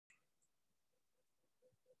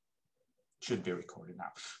Should be recorded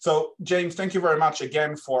now. So James, thank you very much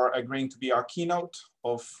again for agreeing to be our keynote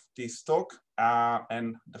of this talk,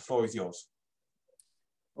 and the floor is yours.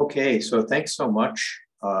 Okay, so thanks so much,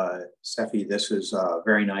 Sefi. This is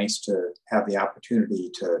very nice to have the opportunity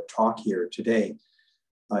to talk here today.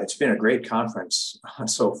 It's been a great conference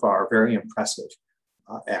so far, very impressive,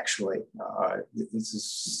 actually.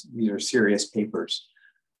 These are serious papers.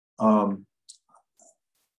 I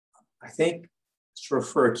think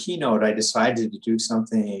for a keynote, I decided to do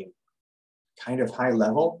something kind of high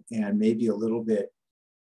level and maybe a little bit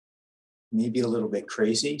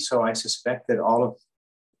crazy. So I suspect that all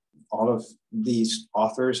of these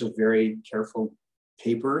authors of very careful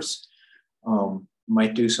papers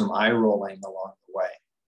might do some eye rolling along the way.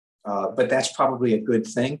 But that's probably a good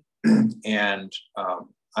thing. And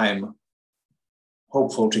I'm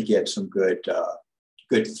hopeful to get some good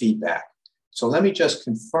feedback. So let me just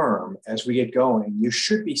confirm as we get going, you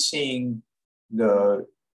should be seeing the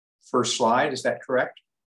first slide. Is that correct?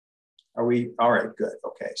 Are we? All right, good.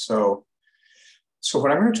 Okay, so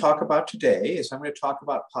what I'm going to talk about today is I'm going to talk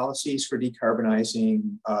about policies for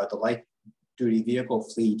decarbonizing the light-duty vehicle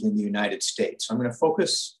fleet in the United States. I'm going to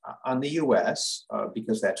focus on the US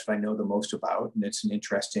because that's what I know the most about, and it's an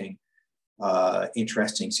interesting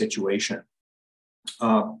situation.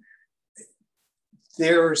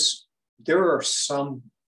 There are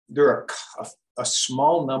a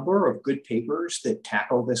small number of good papers that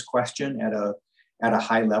tackle this question at a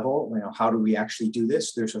high level. You know, how do we actually do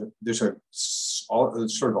this? There's a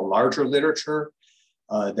sort of a larger literature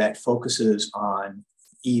that focuses on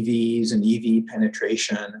EVs and EV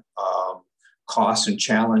penetration, costs and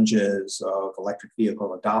challenges of electric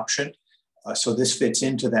vehicle adoption. So this fits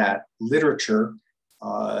into that literature.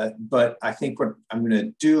 But I think what I'm going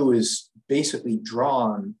to do is basically draw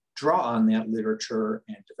on that literature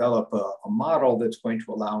and develop a model that's going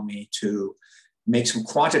to allow me to make some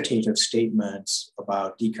quantitative statements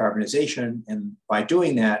about decarbonization. And by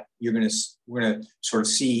doing that, we're going to sort of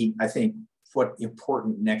see, I think, what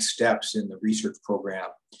important next steps in the research program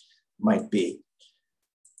might be.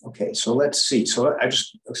 Okay, so let's see. So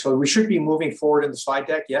we should be moving forward in the slide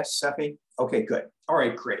deck. Yes, Sefi? Okay, good. All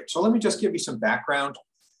right, great. So let me just give you some background.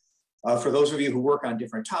 For those of you who work on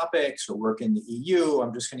different topics or work in the EU,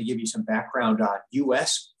 I'm just going to give you some background on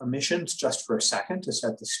US emissions just for a second to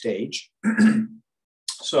set the stage.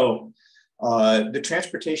 So the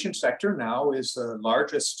transportation sector now is the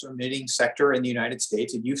largest emitting sector in the United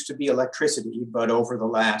States. It used to be electricity, but over the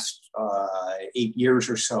last 8 years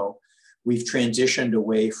or so, we've transitioned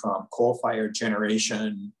away from coal-fired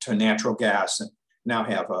generation to natural gas, and now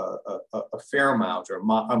have a fair amount or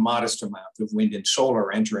a modest amount of wind and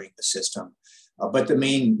solar entering the system. But the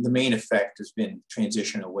main effect has been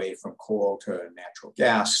transition away from coal to natural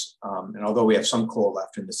gas. And although we have some coal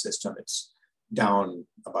left in the system, it's down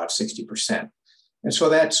about 60%. And so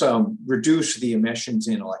that's reduced the emissions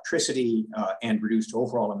in electricity and reduced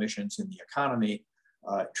overall emissions in the economy.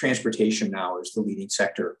 Transportation now is the leading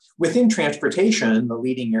sector. Within transportation, the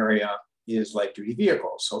leading area is light-duty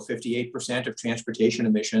vehicles. So 58% of transportation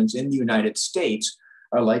emissions in the United States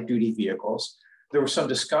are light-duty vehicles. There was some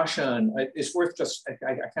discussion. It's worth just,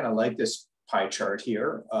 I kind of like this pie chart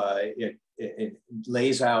here. It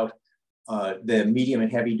lays out the medium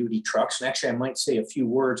and heavy-duty trucks. And actually, I might say a few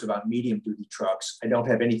words about medium-duty trucks. I don't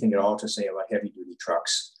have anything at all to say about heavy-duty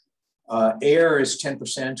trucks. Air is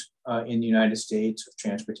 10% in the United States of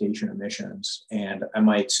transportation emissions. And I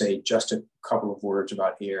might say just a couple of words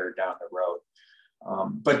about air down the road.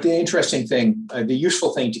 But the interesting thing, the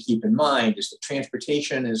useful thing to keep in mind is that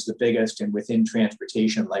transportation is the biggest, and within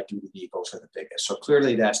transportation, light-duty vehicles are the biggest. So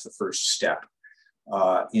clearly that's the first step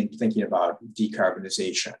in thinking about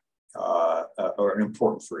decarbonization, or an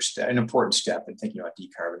important step in thinking about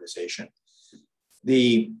decarbonization.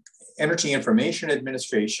 The Energy Information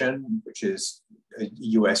Administration, which is a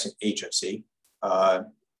US agency,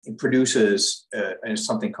 it produces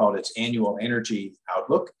something called its annual energy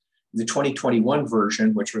outlook. The 2021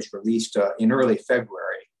 version, which was released in early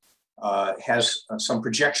February, has some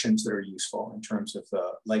projections that are useful in terms of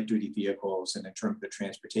light-duty vehicles and in terms of the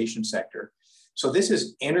transportation sector. So this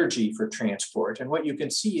is energy for transport. And what you can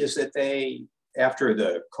see is that after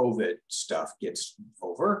the COVID stuff gets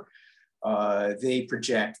over, they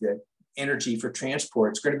project that energy for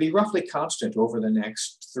transport is going to be roughly constant over the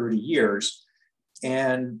next 30 years.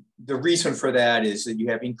 And the reason for that is that you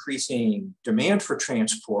have increasing demand for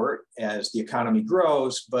transport as the economy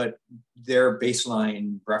grows, but their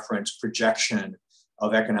baseline reference projection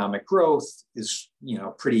of economic growth is,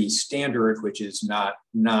 pretty standard, which is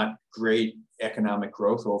not great economic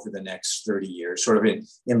growth over the next 30 years, sort of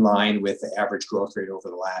in line with the average growth rate over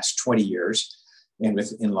the last 20 years, and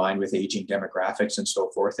in line with aging demographics and so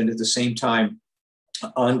forth. And at the same time,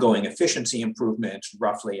 ongoing efficiency improvements,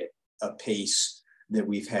 roughly at a pace that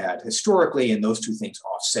we've had historically, and those two things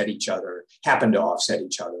happen to offset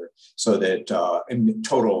each other, so that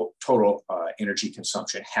total energy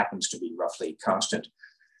consumption happens to be roughly constant.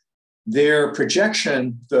 Their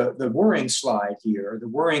projection, the worrying slide here, the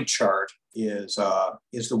worrying chart is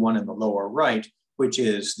the one in the lower right, which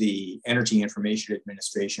is the Energy Information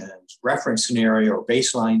Administration's reference scenario or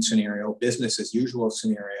baseline scenario, business as usual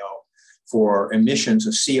scenario for emissions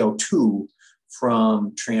of CO2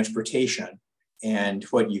 from transportation. And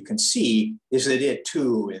what you can see is that it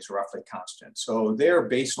too is roughly constant. So their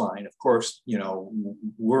baseline, of course,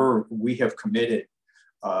 we have committed,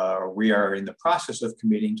 we are in the process of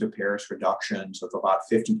committing to Paris reductions of about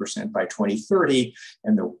 50% by 2030.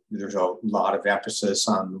 And there's a lot of emphasis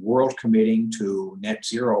on the world committing to net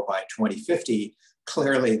zero by 2050.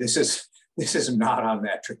 Clearly, this is not on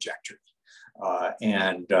that trajectory.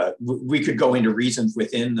 We could go into reasons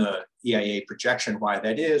within the EIA projection why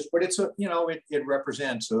that is, but it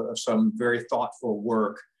represents some very thoughtful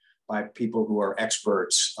work by people who are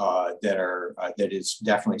experts that is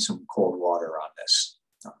definitely some cold water on this.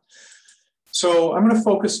 So I'm going to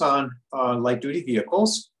focus on light duty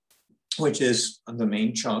vehicles, which is the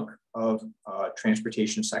main chunk of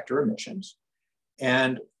transportation sector emissions.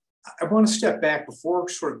 And I want to step back before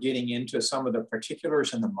sort of getting into some of the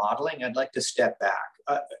particulars and the modeling. I'd like to step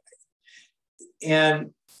back.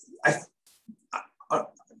 And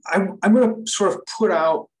I'm going to sort of put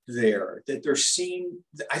out there that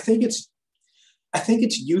I think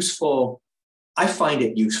it's useful. I find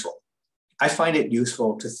it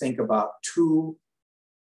useful to think about two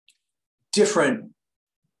different,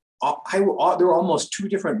 there are almost two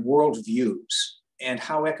different worldviews, and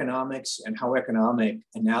how economics and how economic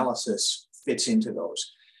analysis fits into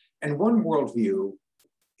those. And one worldview,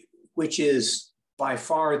 which is by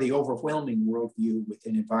far the overwhelming worldview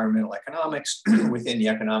within environmental economics, within the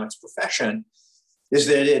economics profession, is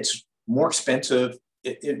that it's more expensive,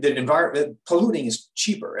 that polluting is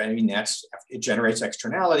cheaper. I mean, it generates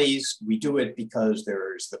externalities. We do it because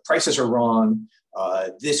the prices are wrong.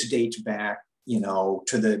 This dates back, to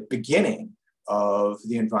the beginning of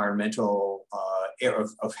the environmental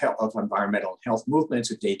of environmental health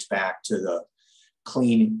movements. It dates back to the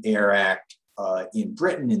Clean Air Act in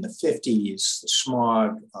Britain in the 50s, the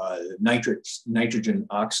smog, nitrogen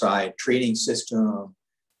oxide trading system,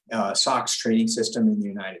 SOx trading system in the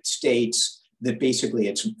United States. That basically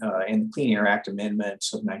it's in the Clean Air Act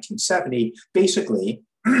amendments of 1970. Basically,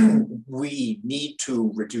 we need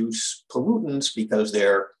to reduce pollutants because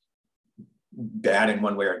they're bad in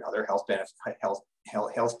one way or another, health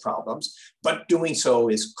problems, but doing so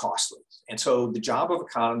is costly. And so the job of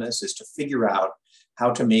economists is to figure out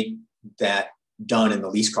how to make that done in the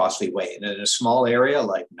least costly way. And in a small area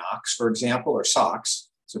like NOx, for example, or SOx,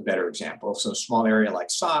 it's a better example. So a small area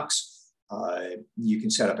like SOx, you can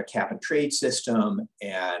set up a cap and trade system,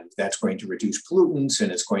 and that's going to reduce pollutants,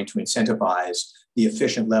 and it's going to incentivize the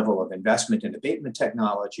efficient level of investment in abatement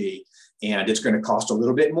technology. And it's going to cost a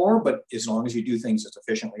little bit more, but as long as you do things as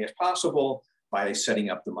efficiently as possible by setting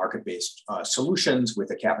up the market-based solutions with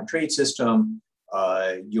a cap and trade system,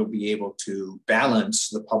 you'll be able to balance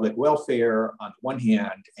the public welfare on the one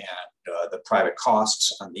hand and the private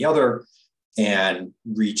costs on the other, and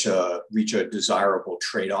reach a desirable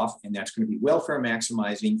trade-off. And that's going to be welfare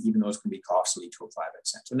maximizing, even though it's going to be costly to a private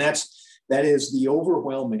sense. And that is the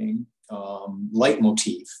overwhelming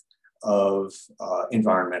leitmotif of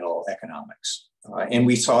environmental economics. And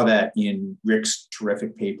we saw that in Rick's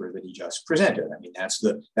terrific paper that he just presented. I mean, that's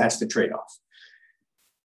the trade-off.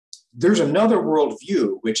 There's another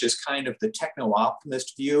worldview, which is kind of the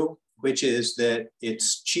techno-optimist view, which is that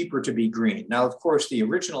it's cheaper to be green. Now, of course, the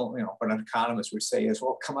original, what an economist would say is,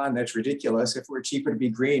 well, come on, that's ridiculous. If we're cheaper to be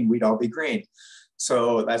green, we'd all be green.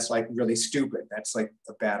 So that's like really stupid. That's like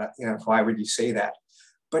a bad, why would you say that?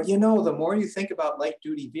 But the more you think about light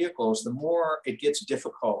duty vehicles, the more it gets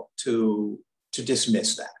difficult to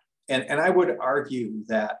dismiss that. And I would argue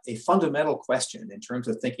that a fundamental question in terms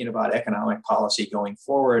of thinking about economic policy going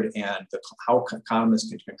forward and how economists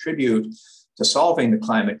can contribute to solving the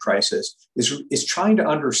climate crisis is trying to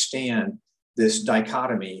understand this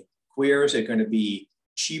dichotomy. Where is it going to be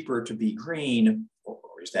cheaper to be green, or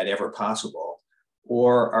is that ever possible?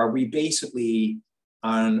 Or are we basically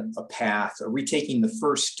on a path? Are we taking the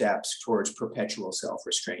first steps towards perpetual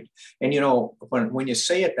self-restraint? And when you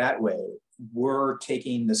say it that way, we're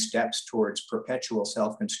taking the steps towards perpetual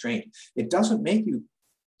self-constraint, it doesn't make you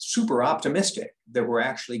super optimistic that we're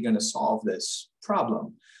actually going to solve this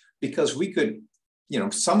problem, because we could,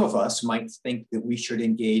 some of us might think that we should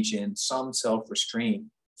engage in some self-restraint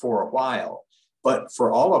for a while, but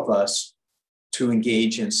for all of us to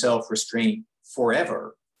engage in self-restraint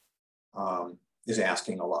forever is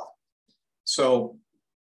asking a lot. So,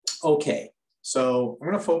 okay. So I'm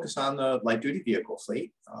going to focus on the light-duty vehicle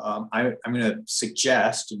fleet. I'm going to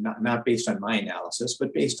suggest, not based on my analysis,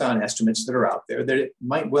 but based on estimates that are out there, that it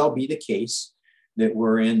might well be the case that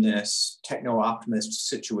we're in this techno-optimist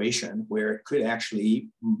situation where it could actually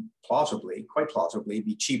quite plausibly,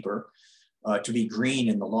 be cheaper to be green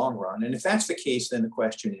in the long run. And if that's the case, then the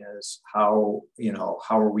question is how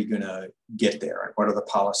are we going to get there, and what are the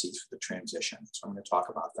policies for the transition? So I'm going to talk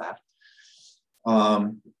about that.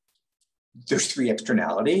 There's three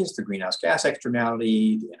externalities: the greenhouse gas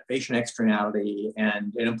externality, the innovation externality,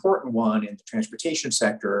 and an important one in the transportation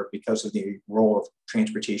sector because of the role of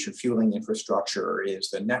transportation fueling infrastructure is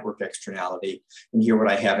the network externality. And here what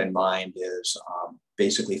I have in mind is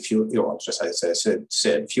basically just as I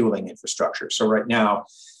said, fueling infrastructure. So right now,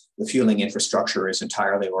 the fueling infrastructure is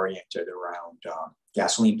entirely oriented around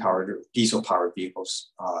gasoline-powered or diesel-powered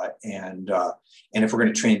vehicles. And if we're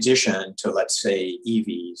going to transition to, let's say,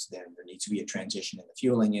 EVs, then there needs to be a transition in the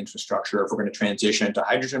fueling infrastructure. If we're going to transition to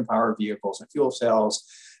hydrogen-powered vehicles and fuel cells,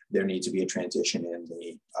 there needs to be a transition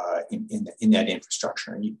in that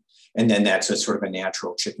infrastructure. And then that's a sort of a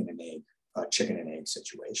natural chicken and egg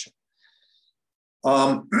situation.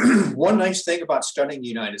 One nice thing about studying the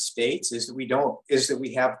United States is that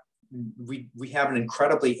we have an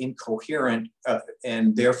incredibly incoherent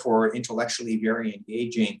and therefore intellectually very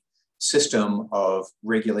engaging system of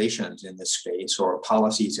regulations in this space, or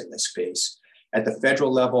policies in this space. At the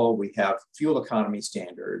federal level, we have fuel economy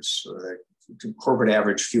standards, or the corporate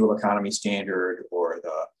average fuel economy standard, or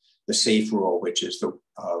the SAFE rule, which is the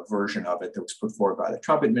version of it that was put forward by the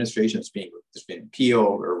Trump administration. It's been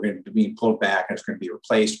appealed or being pulled back, and it's going to be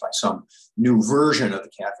replaced by some new version of the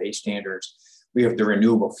CAFE standards. We have the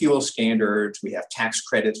renewable fuel standards. We have tax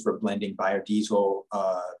credits for blending biodiesel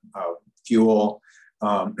fuel.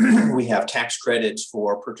 We have tax credits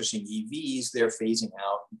for purchasing EVs. They're phasing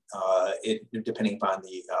out depending upon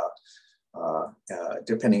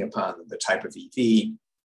the type of EV.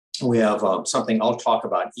 We have something I'll talk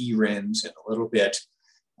about, e-RINs, in a little bit.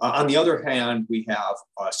 On the other hand, we have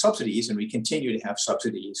subsidies, and we continue to have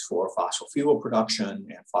subsidies for fossil fuel production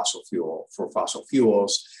and fossil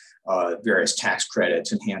fuels, various tax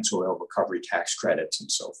credits, enhanced oil recovery tax credits,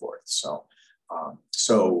 and so forth. So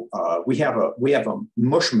we have a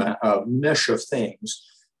mesh of things.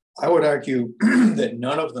 I would argue that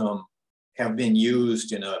none of them have been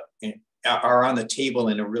used are on the table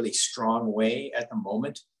in a really strong way at the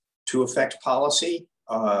moment to affect policy.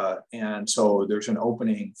 And so there's an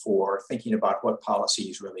opening for thinking about what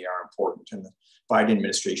policies really are important. And the Biden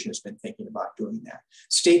administration has been thinking about doing that.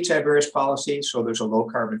 States have various policies. So there's a low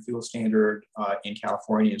carbon fuel standard in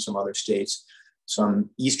California and some other states.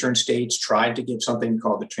 Some Eastern states tried to get something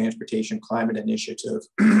called the Transportation Climate Initiative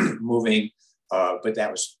moving, but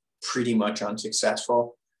that was pretty much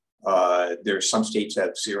unsuccessful. There's some states that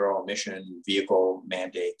have zero emission vehicle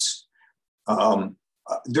mandates.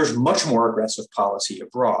 There's much more aggressive policy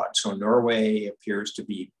abroad. So Norway appears to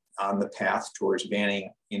be on the path towards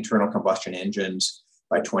banning internal combustion engines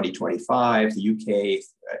by 2025. The UK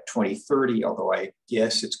at 2030, although I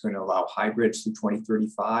guess it's going to allow hybrids through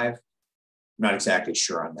 2035. I'm not exactly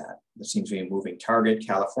sure on that. That seems to be a moving target.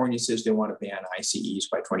 California says they want to ban ICEs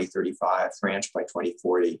by 2035, France by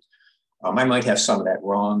 2040. I might have some of that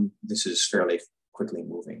wrong. This is fairly quickly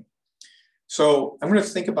moving. So I'm going to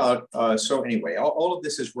think about, so anyway, all of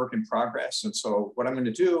this is work in progress. And so what I'm going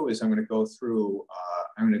to do is I'm going to go through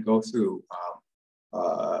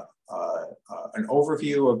an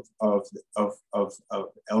overview of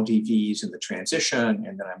LDVs and the transition,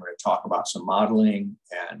 and then I'm going to talk about some modeling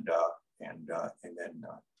and then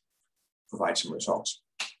provide some results.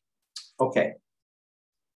 Okay,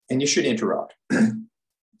 and you should interrupt.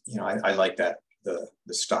 I like that the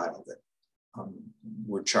style that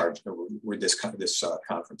this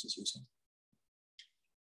conference is using.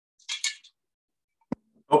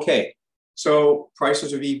 Okay, so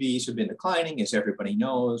prices of EVs have been declining, as everybody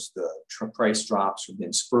knows. The price drops have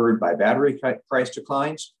been spurred by battery price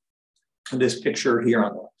declines. And this picture here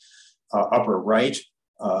on the upper right,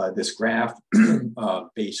 this graph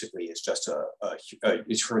basically is just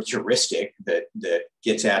it's a heuristic that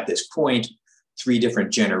gets at this point. 3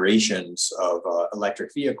 different generations of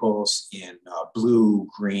electric vehicles in blue,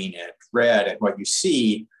 green, and red. And what you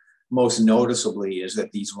see most noticeably is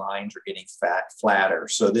that these lines are getting flatter.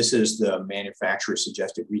 So this is the manufacturer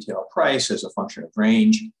suggested retail price as a function of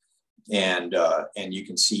range. And you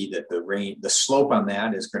can see that the slope on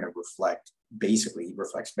that is going to basically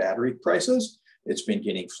reflects battery prices. It's been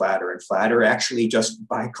getting flatter and flatter. Actually, just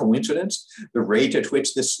by coincidence, the rate at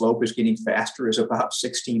which this slope is getting faster is about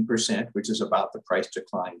 16%, which is about the price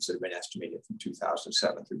declines that have been estimated from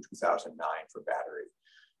 2007 through 2009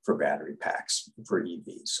 for battery packs for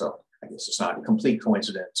EVs. So I guess it's not a complete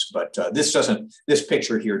coincidence, but this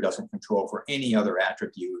picture here doesn't control for any other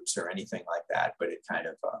attributes or anything like that, but it kind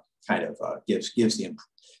of gives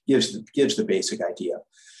the basic idea.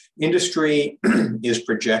 Industry is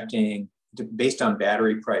projecting, based on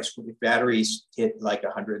battery price, if batteries hit like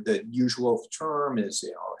 100, the usual term is,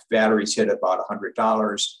 if batteries hit about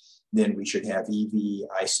 $100, then we should have EV,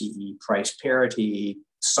 ICE price parity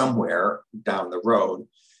somewhere down the road.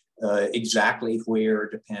 Exactly where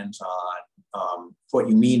depends on what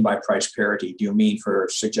you mean by price parity. Do you mean for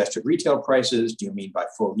suggested retail prices? Do you mean by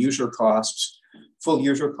full user costs? Full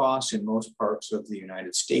user costs in most parts of the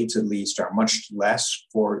United States, at least, are much less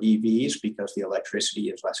for EVs because the electricity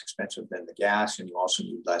is less expensive than the gas, and you also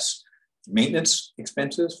need less maintenance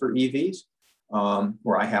expenses for EVs.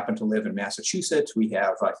 Where I happen to live in Massachusetts, we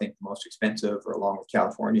have, I think, the most expensive, or along with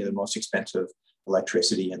California, the most expensive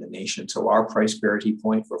electricity in the nation. So our price parity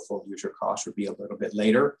point for full user costs would be a little bit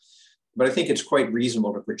later. But I think it's quite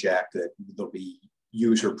reasonable to project that there'll be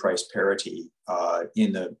user price parity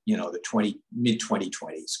in the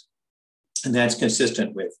mid-2020s. And that's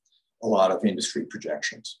consistent with a lot of industry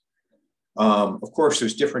projections. Of course,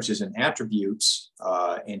 there's differences in attributes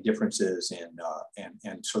and differences in,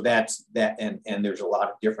 and so that's that, and there's a lot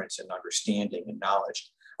of difference in understanding and knowledge.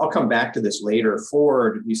 I'll come back to this later.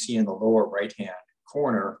 Ford, you see in the lower right-hand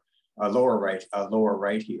corner, lower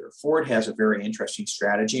right here. Ford has a very interesting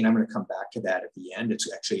strategy, and I'm going to come back to that at the end.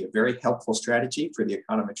 It's actually a very helpful strategy for the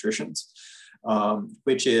econometricians,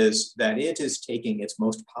 which is that it is taking its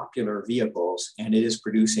most popular vehicles and it is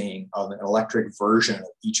producing an electric version of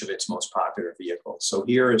each of its most popular vehicles. So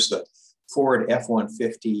here is the Ford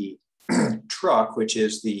F-150 truck, which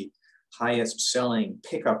is the highest selling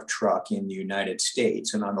pickup truck in the United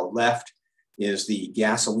States. And on the left is the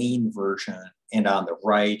gasoline version, and on the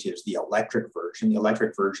right is the electric version. The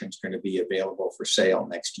electric version is going to be available for sale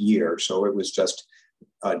next year. So it was just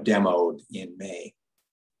demoed in May.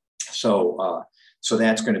 So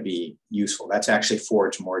that's going to be useful. That's actually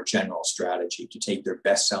Ford's more general strategy, to take their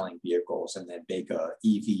best-selling vehicles and then make an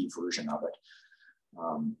EV version of it.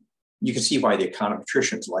 You can see why the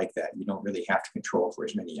econometricians like that. You don't really have to control for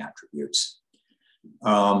as many attributes.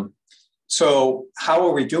 So how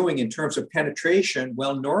are we doing in terms of penetration?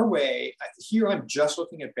 Well, Norway, here I'm just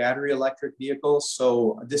looking at battery electric vehicles.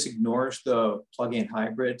 So this ignores the plug-in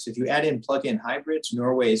hybrids. If you add in plug-in hybrids,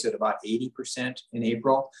 Norway is at about 80% in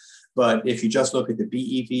April. But if you just look at the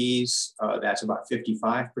BEVs, that's about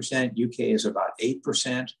 55%. UK is about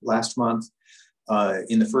 8% last month.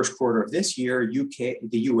 In the first quarter of this year, the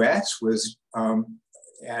US was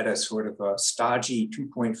at a sort of a stodgy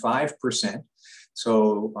 2.5%.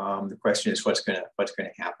 So the question is, what's going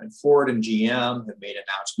to happen? Ford and GM have made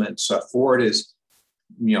announcements. Ford is,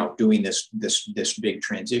 doing this big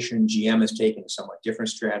transition. GM has taken a somewhat different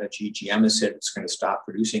strategy. GM has said it's going to stop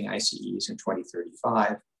producing ICEs in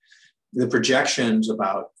 2035. The projections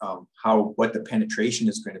about what the penetration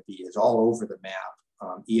is going to be is all over the map.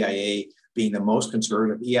 EIA being the most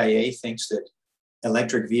conservative, EIA thinks that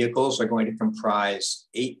electric vehicles are going to comprise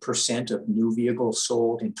 8% of new vehicles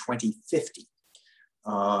sold in 2050.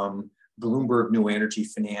 Bloomberg New Energy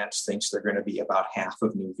Finance thinks they're going to be about half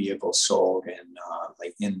of new vehicles sold in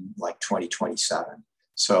 2027.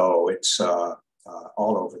 So it's all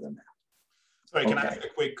over the map. Sorry, can I ask a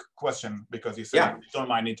quick question, because you said you don't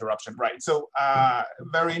mind interruption, right? So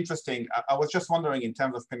very interesting. I was just wondering, in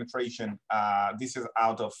terms of penetration, this is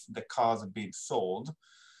out of the cars being sold,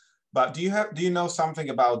 but do you know something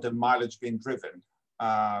about the mileage being driven?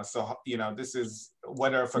 So this is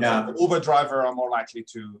whether, for example, Uber driver are more likely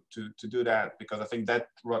to do that, because I think that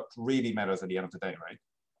what really matters at the end of the day, right?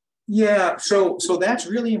 Yeah, so that's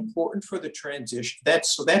really important for the transition.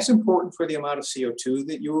 That's important for the amount of CO2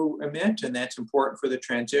 that you emit, and that's important for the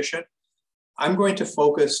transition. I'm going to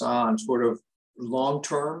focus on sort of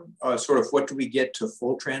long-term, sort of what do we get to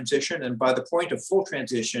full transition? And by the point of full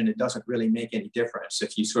transition, it doesn't really make any difference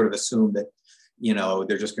if you sort of assume that,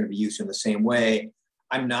 they're just going to be used in the same way.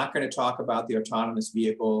 I'm not going to talk about the autonomous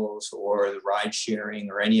vehicles or the ride sharing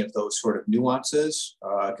or any of those sort of nuances,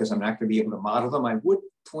 because I'm not going to be able to model them. I would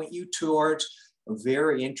point you towards a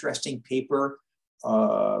very interesting paper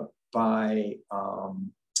by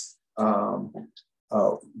David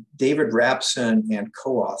Rapson and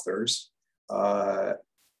co-authors, I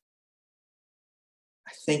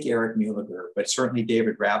think Eric Mueliger, but certainly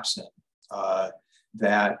David Rapson,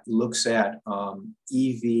 that looks at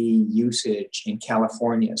EV usage in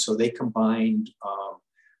California. So they combined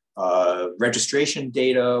registration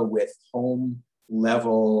data with home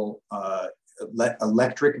level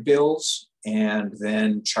electric bills and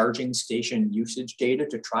then charging station usage data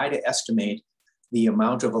to try to estimate the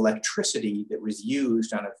amount of electricity that was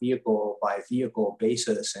used on a vehicle by vehicle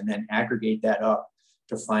basis, and then aggregate that up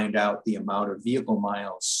to find out the amount of vehicle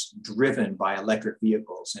miles driven by electric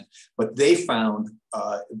vehicles. And what they found,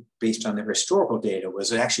 based on their historical data, was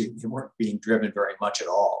that actually they weren't being driven very much at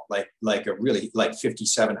all, like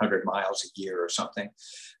 5,700 miles a year or something.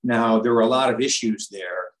 Now, there were a lot of issues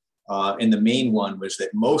there. And the main one was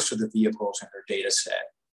that most of the vehicles in their data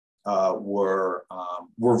set were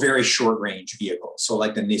very short range vehicles. So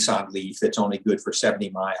like the Nissan Leaf, that's only good for 70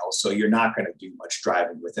 miles. So you're not going to do much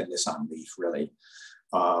driving with a Nissan Leaf, really.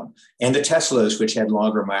 And the Teslas, which had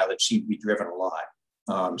longer mileage, seem to be driven a lot.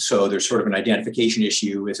 So there's sort of an identification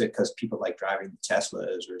issue. Is it because people like driving the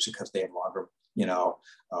Teslas, or is it because they have longer,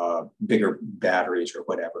 bigger batteries or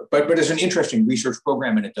whatever? But it's an interesting research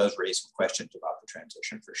program, and it does raise some questions about the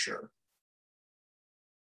transition for sure.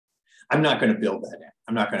 I'm not going to build that in.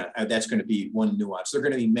 I'm not going to, that's going to be one nuance. There are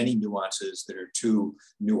going to be many nuances that are too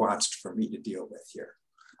nuanced for me to deal with here.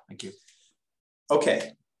 Thank you.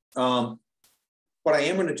 Okay. What I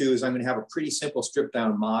am going to do is I'm going to have a pretty simple stripped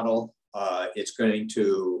down model. It's going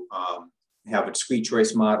to have a discrete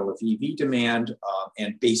choice model of EV demand.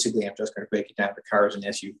 And basically, I'm just going to break it down to cars and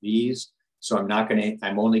SUVs. So I'm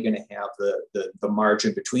only going to have the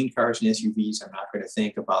margin between cars and SUVs. I'm not going to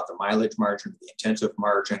think about the mileage margin, the intensive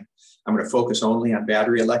margin. I'm going to focus only on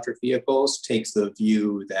battery electric vehicles, takes the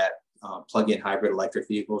view that plug-in hybrid electric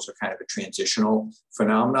vehicles are kind of a transitional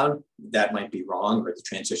phenomenon. That might be wrong, or the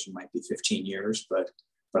transition might be 15 years, but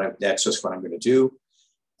that's just what I'm going to do.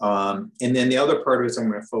 And then the other part is I'm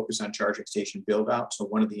going to focus on charging station build out. So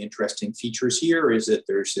one of the interesting features here is that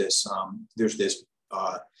there's this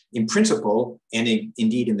in principle, and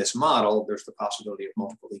indeed in this model, there's the possibility of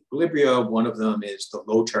multiple equilibria. One of them is the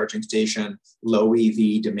low charging station, low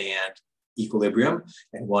EV demand equilibrium,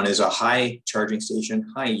 and one is a high charging station,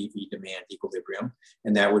 high EV demand equilibrium,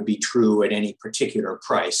 and that would be true at any particular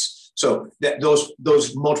price. So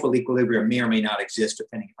those multiple equilibria may or may not exist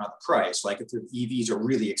depending upon the price. Like if the EVs are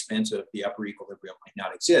really expensive, the upper equilibrium might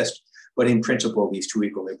not exist, but in principle, these two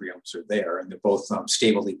equilibriums are there, and they're both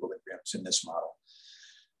stable equilibriums in this model.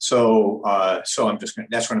 So I'm just going to,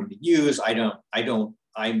 that's what I'm going to use. I don't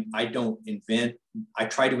invent. I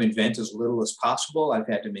try to invent as little as possible. I've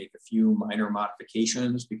had to make a few minor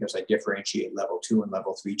modifications because I differentiate level 2 and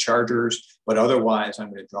level 3 chargers, but otherwise I'm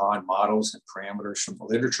going to draw on models and parameters from the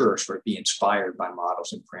literature, or sort of be inspired by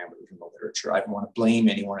models and parameters from the literature. I don't want to blame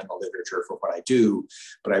anyone in the literature for what I do,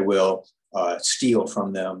 but I will steal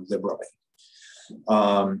from them liberally.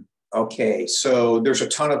 Okay, so there's a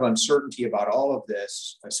ton of uncertainty about all of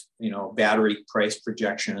this, battery price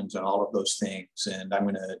projections and all of those things. And I'm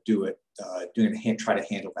going to do it, try to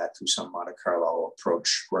handle that through some Monte Carlo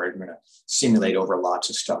approach, where I'm going to simulate over lots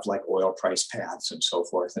of stuff like oil price paths and so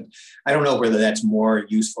forth. And I don't know whether that's more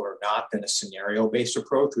useful or not than a scenario-based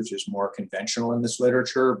approach, which is more conventional in this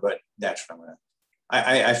literature, but that's what I'm going to.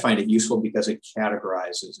 I find it useful because it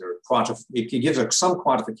categorizes or it gives some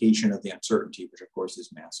quantification of the uncertainty, which of course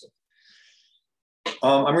is massive.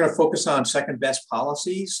 I'm going to focus on second best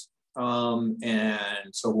policies.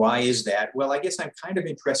 And so why is that? Well, I guess I'm kind of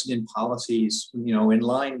interested in policies, in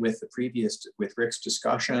line with with Rick's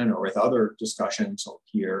discussion or with other discussions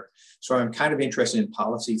here. So I'm kind of interested in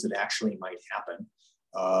policies that actually might happen.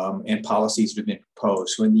 And policies that have been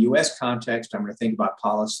proposed. So in the US context, I'm going to think about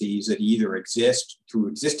policies that either exist through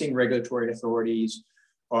existing regulatory authorities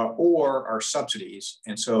or are subsidies.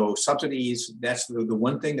 And so subsidies, that's the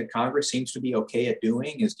one thing that Congress seems to be okay at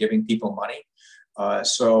doing, is giving people money.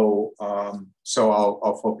 So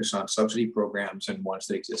I'll focus on subsidy programs and ones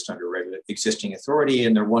that exist under existing authority,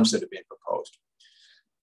 and they're ones that have been proposed.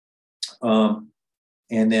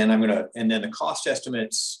 And then the cost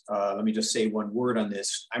estimates, let me just say one word on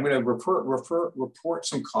this. I'm going to report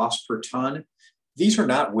some cost per ton. These are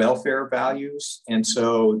not welfare values. And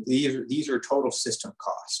so these are total system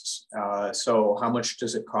costs. So how much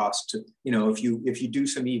does it cost to, if you do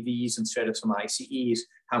some EVs instead of some ICEs,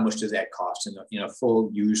 how much does that cost in a full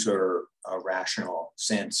user rational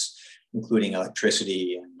sense, including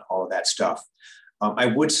electricity and all of that stuff. I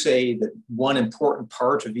would say that one important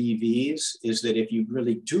part of EVs is that if you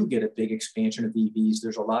really do get a big expansion of EVs,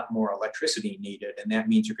 there's a lot more electricity needed, and that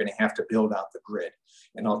means you're going to have to build out the grid.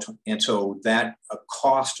 And so that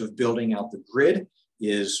cost of building out the grid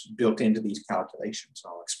is built into these calculations.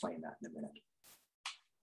 I'll explain that in a minute.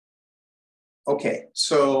 Okay,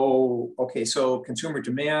 so consumer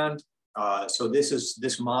demand. So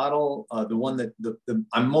this model, the one that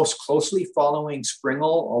I'm most closely following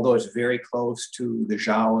Springle, although it's very close to the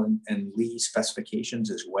Zhao and Li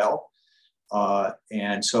specifications as well.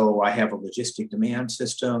 And so I have a logistic demand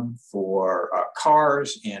system for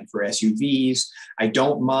cars and for SUVs. I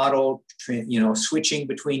don't model, switching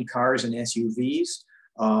between cars and SUVs.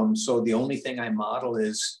 So the only thing I model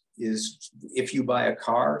is if you buy a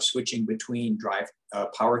car, switching between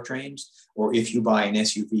powertrains, or if you buy an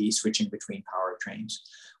SUV, switching between powertrains.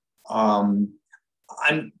 I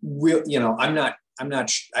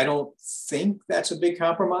don't think that's a big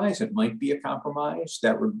compromise. It might be a compromise.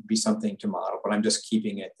 That would be something to model, but I'm just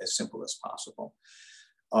keeping it as simple as possible.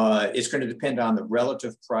 It's going to depend on the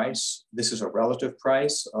relative price. This is a relative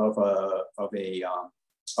price of an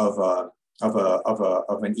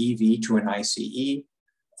EV to an ICE.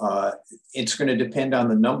 It's going to depend on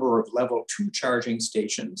the number of level 2 charging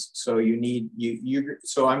stations. So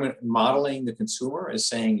so I'm modeling the consumer as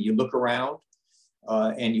saying, you look around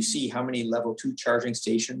and you see how many level 2 charging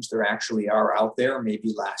stations there actually are out there,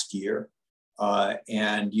 maybe last year.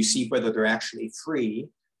 And you see whether they're actually free.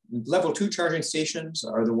 Level 2 charging stations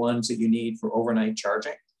are the ones that you need for overnight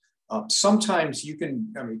charging. Sometimes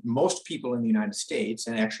most people in the United States,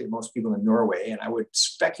 and actually most people in Norway, and I would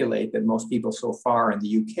speculate that most people so far in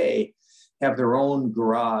the UK have their own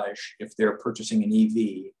garage if they're purchasing an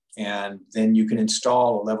EV, and then you can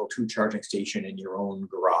install a level 2 charging station in your own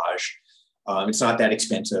garage. It's not that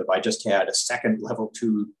expensive. I just had a second level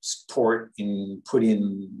 2 port put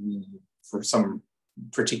in for some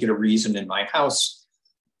particular reason in my house,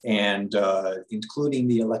 and including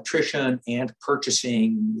the electrician and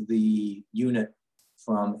purchasing the unit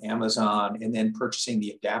from Amazon, and then purchasing the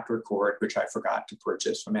adapter cord, which I forgot to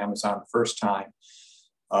purchase from Amazon the first time.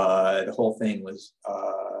 The whole thing was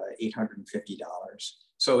 $850.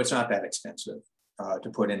 So it's not that expensive to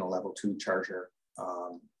put in a level 2 charger.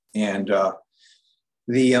 The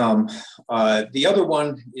other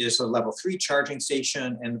one is a level 3 charging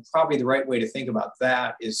station, and probably the right way to think about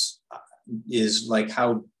that is like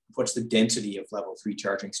what's the density of level 3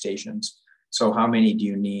 charging stations? So how many do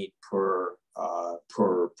you need per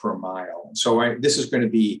mile? So this is going to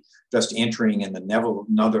be just entering in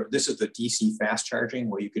this is the DC fast charging,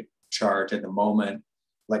 where you could charge at the moment,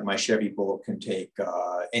 like my Chevy Bolt can take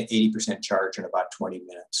an 80% charge in about 20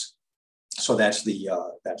 minutes. So that's the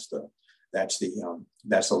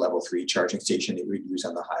level 3 charging station that we'd use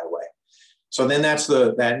on the highway. So then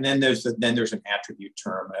and then there's an attribute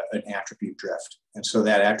term, an attribute drift. And so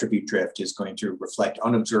that attribute drift is going to reflect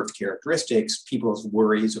unobserved characteristics, people's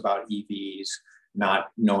worries about EVs,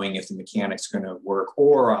 not knowing if the mechanics are going to work,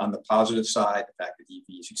 or on the positive side, the fact that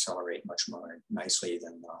EVs accelerate much more nicely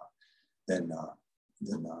than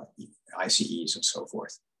ICEs and so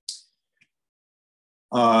forth.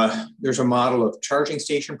 There's a model of charging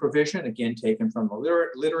station provision, again, taken from the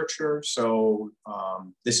literature. So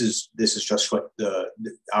this is just what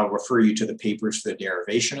I'll refer you to the papers for the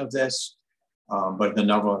derivation of this. But the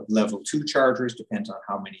number of level 2 chargers depends on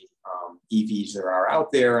how many EVs there are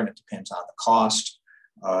out there, and it depends on the cost.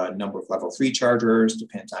 Number of level 3 chargers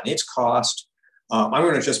depends on its cost. I'm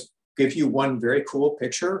going to just give you one very cool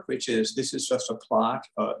picture, which is, this is just a plot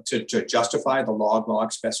to justify the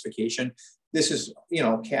log specification. This is,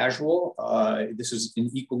 casual. This is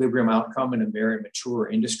an equilibrium outcome in a very mature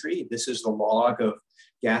industry. This is the log of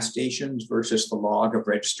gas stations versus the log of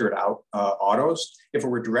registered autos. If it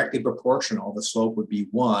were directly proportional, the slope would be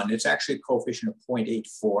 1. It's actually a coefficient of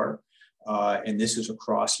 0.84, and this is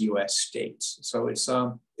across U.S. states. So it's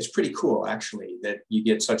pretty cool, actually, that you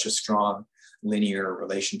get such a strong linear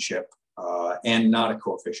relationship and not a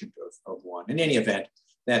coefficient of 1. In any event,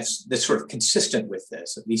 that's sort of consistent with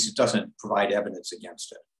this. At least it doesn't provide evidence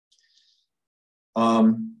against it.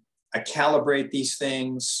 I calibrate these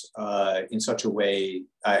things in such a way,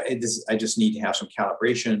 I just need to have some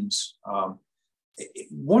calibrations.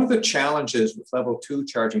 One of the challenges with level 2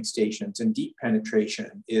 charging stations and deep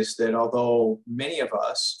penetration is that although many of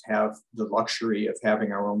us have the luxury of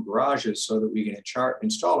having our own garages so that we can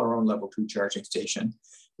install our own level 2 charging station,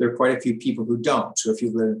 there are quite a few people who don't. So if you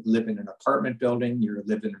live in an apartment building, you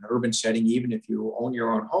live in an urban setting, even if you own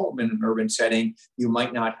your own home in an urban setting, you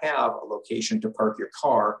might not have a location to park your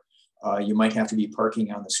car You might have to be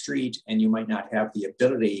parking on the street, and you might not have the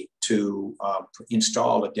ability to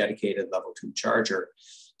install a dedicated level 2 charger.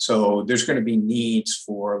 So there's going to be needs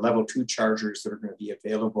for level 2 chargers that are going to be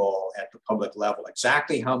available at the public level.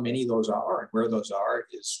 Exactly how many those are and where those are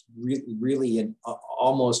is really an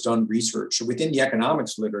almost unresearched, so within the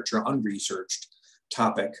economics literature, unresearched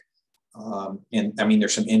topic. And I mean,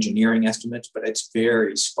 there's some engineering estimates, but it's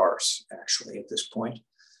very sparse actually at this point.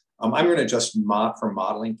 I'm going to just for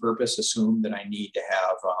modeling purpose assume that I need to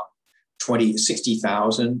have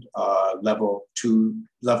 60,000 level 2,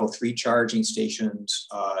 level 3 charging stations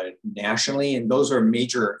nationally, and those are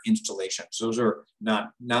major installations. Those are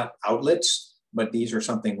not outlets, but these are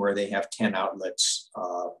something where they have 10 outlets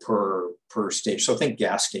per station. So think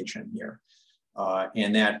gas station here,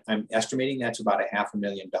 and that I'm estimating that's about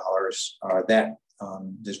 $500,000. That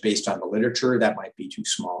is based on the literature. That might be too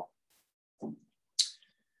small.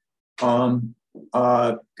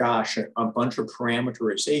 Gosh, a bunch of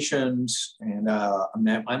parameterizations, and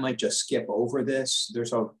I might just skip over this.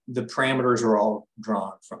 The parameters are all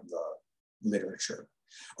drawn from the literature.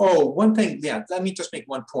 Oh, one thing, yeah, let me just make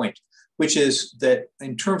one point, which is that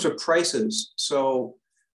in terms of prices, so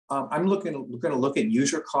I'm going to look at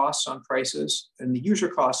user costs on prices, and the user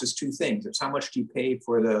cost is two things. It's how much do you pay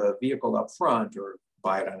for the vehicle up front, or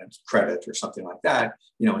buy it on its credit or something like that,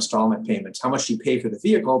 installment payments. How much do you pay for the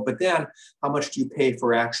vehicle? But then how much do you pay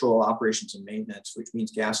for actual operations and maintenance, which means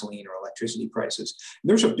gasoline or electricity prices? And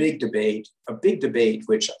there's a big debate,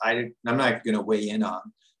 which I'm not going to weigh in on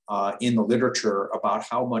in the literature about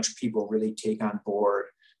how much people really take on board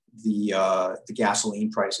the gasoline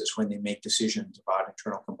prices when they make decisions about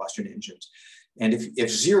internal combustion engines. And if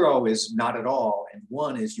 0 is not at all, and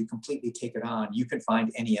 1 is you completely take it on, you can find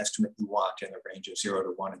any estimate you want in the range of 0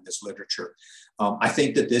 to 1 in this literature. I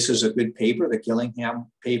think that this is a good paper, the Gillingham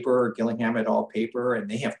et al. Paper, and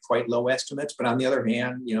they have quite low estimates. But on the other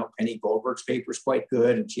hand, Penny Goldberg's paper is quite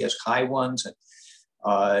good, and she has high ones.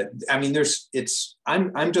 And I mean,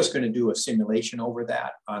 I'm just going to do a simulation over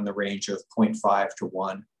that on the range of 0.5 to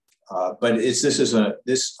 1. But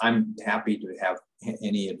I'm happy to have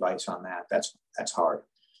any advice on that. That's hard.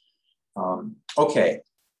 Okay.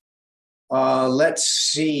 Let's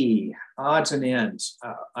see, odds and ends.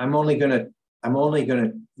 I'm only gonna,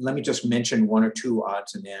 let me just mention 1 or 2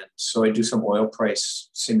 odds and ends. So I do some oil price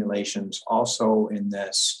simulations also in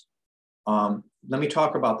this. Let me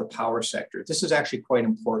talk about the power sector. This is actually quite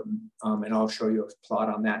important, and I'll show you a plot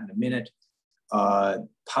on that in a minute.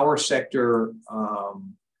 Power sector,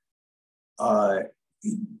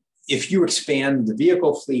 if you expand the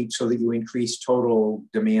vehicle fleet so that you increase total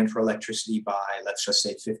demand for electricity by, let's just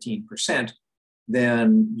say 15%,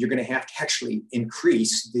 then you're going to have to actually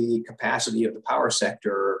increase the capacity of the power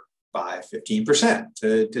sector by 15%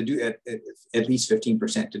 to do it, at least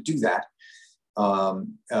 15% to do that.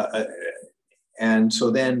 And so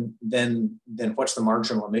then what's the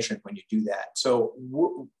marginal emission when you do that? So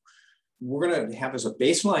we're going to have as a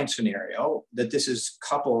baseline scenario that this is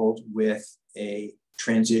coupled with a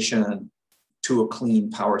transition to a clean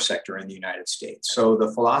power sector in the United States. So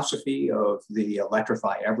the philosophy of the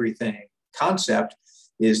electrify everything concept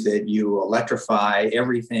is that you electrify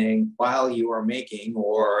everything while you are making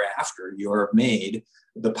or after you're made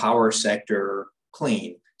the power sector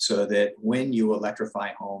clean, so that when you electrify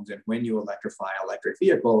homes and when you electrify electric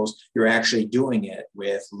vehicles, you're actually doing it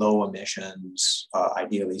with low emissions,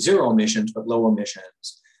 ideally 0 emissions, but low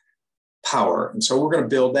emissions power. And so we're going to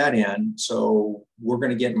build that in. So we're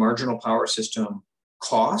going to get marginal power system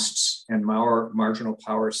costs and marginal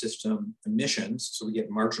power system emissions. So we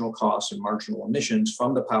get marginal costs and marginal emissions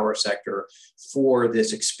from the power sector for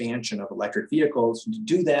this expansion of electric vehicles. And to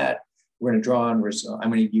do that, we're going to draw on,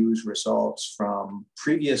 I'm going to use results from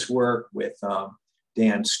previous work with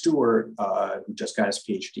Dan Stewart, who just got his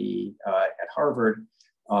PhD at Harvard,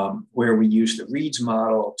 where we used the Reed's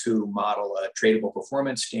model to model a tradable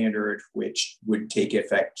performance standard, which would take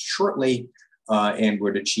effect shortly and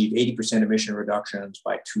would achieve 80% emission reductions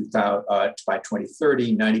by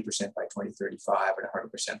 2030, 90% by 2035, and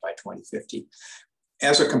 100% by 2050.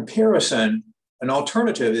 As a comparison, an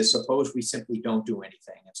alternative is suppose we simply don't do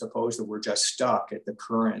anything, and suppose that we're just stuck at the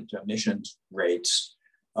current emissions rates.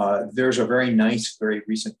 There's a very nice, very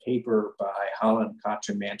recent paper by Holland,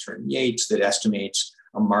 Kotzer, Manser, and Yates that estimates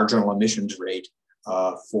a marginal emissions rate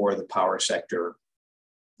for the power sector.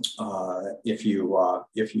 A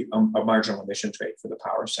marginal emissions rate for the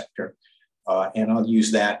power sector, and I'll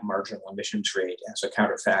use that marginal emissions rate as a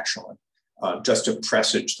counterfactual. Just to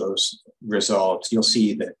presage those results, you'll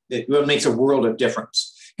see that it makes a world of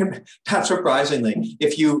difference. Not surprisingly,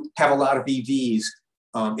 if you have a lot of EVs,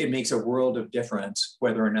 it makes a world of difference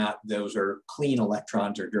whether or not those are clean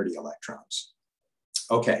electrons or dirty electrons.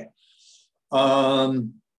 Okay.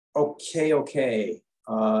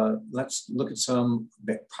 Let's look at some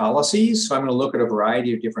policies. So I'm going to look at a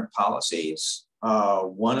variety of different policies.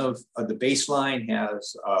 One of the baseline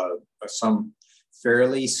has some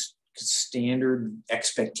fairly standard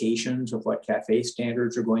expectations of what CAFE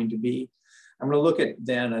standards are going to be. I'm going to look at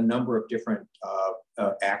then a number of different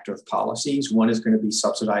active policies. One is going to be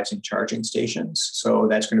subsidizing charging stations. So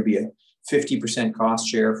that's going to be a 50% cost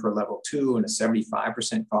share for level 2 and a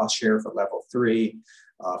 75% cost share for level 3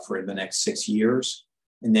 for the next 6 years.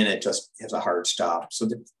 And then it just has a hard stop. So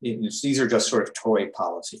these are just sort of toy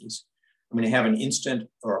policies. I'm going to have an instant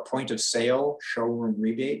or a point of sale showroom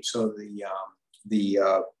rebate. So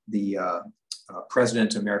the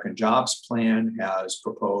President's American Jobs Plan has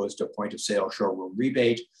proposed a point of sale showroom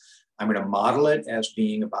rebate. I'm going to model it as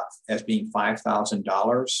being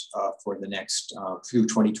 $5,000 for the next through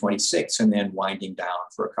 2026, and then winding down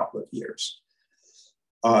for a couple of years.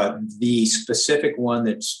 The specific one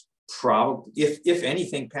that's probably, if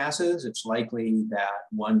anything passes, it's likely that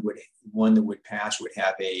one that would pass would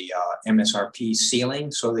have a MSRP ceiling,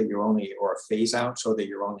 so that you're only, or a phase out, so that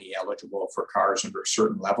you're only eligible for cars under a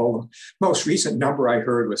certain level. Most recent number I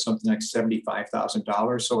heard was something like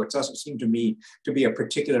 $75,000. So it doesn't seem to me to be a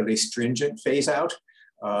particularly stringent phase out,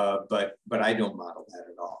 but I don't model that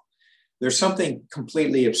at all. There's something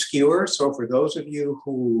completely obscure. So for those of you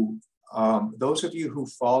who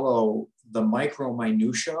follow the micro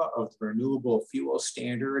minutia of the renewable fuel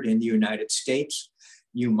standard in the United States,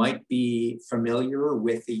 you might be familiar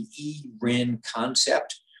with the eRIN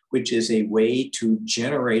concept, which is a way to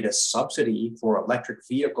generate a subsidy for electric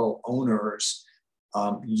vehicle owners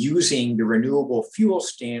using the renewable fuel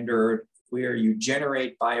standard, where you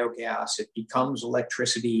generate biogas, it becomes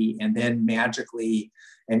electricity, and then magically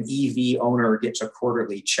an EV owner gets a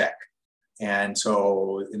quarterly check. And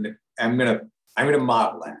so I'm gonna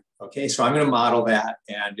model that. Okay, so I'm going to model that,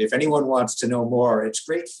 and if anyone wants to know more, it's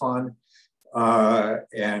great fun,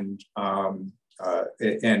 and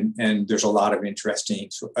there's a lot of interesting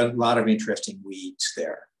weeds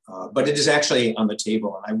there. But it is actually on the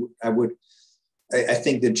table, and I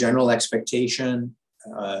think the general expectation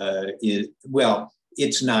is, well,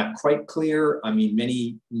 it's not quite clear. I mean,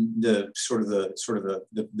 the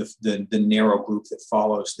narrow group that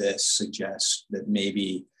follows this suggests that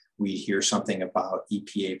maybe we hear something about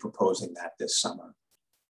EPA proposing that this summer.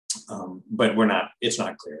 But it's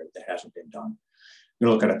not clear. That hasn't been done. We're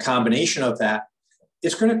going to look at a combination of that.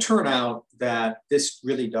 It's going to turn out that this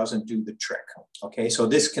really doesn't do the trick. Okay, so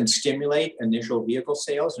this can stimulate initial vehicle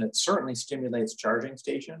sales, and it certainly stimulates charging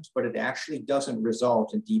stations, but it actually doesn't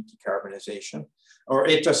result in deep decarbonization, or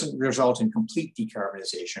it doesn't result in complete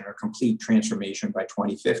decarbonization or complete transformation by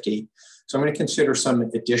 2050. So I'm going to consider some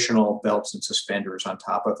additional belts and suspenders on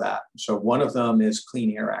top of that. So one of them is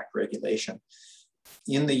Clean Air Act regulation.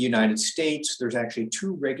 In the United States, there's actually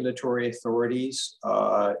two regulatory authorities,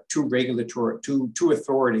 two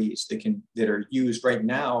authorities that are used right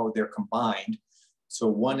now. They're combined. So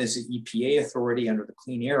one is the EPA authority under the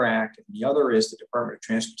Clean Air Act, and the other is the Department of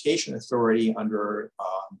Transportation Authority under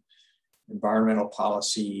Environmental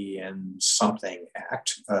Policy and Something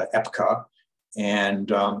Act, EPCA, and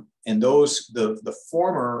those, the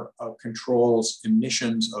former controls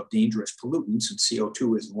emissions of dangerous pollutants, and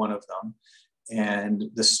CO2 is one of them, and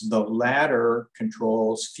the latter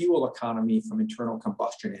controls fuel economy from internal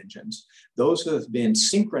combustion engines. Those have been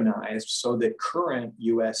synchronized so that current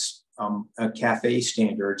U.S. CAFE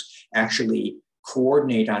standards actually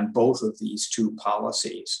coordinate on both of these two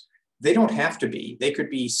policies. They don't have to be, they could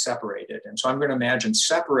be separated. And so I'm going to imagine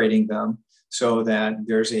separating them so that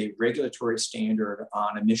there's a regulatory standard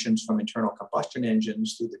on emissions from internal combustion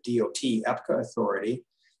engines through the DOT EPCA authority.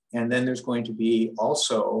 And then there's going to be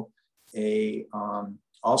also a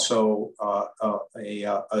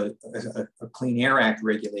Clean Air Act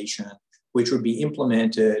regulation, which would be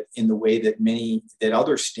implemented in the way that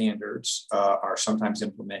other standards are sometimes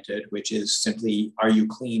implemented, which is simply, are you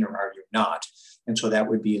clean or are you not? And so that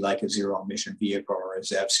would be like a zero emission vehicle or a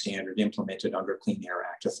ZEV standard implemented under Clean Air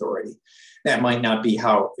Act authority. That might not be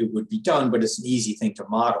how it would be done, but it's an easy thing to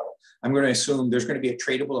model. I'm going to assume there's going to be a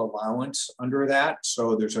tradable allowance under that.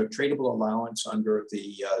 So there's a tradable allowance under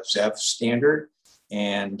the ZEV standard.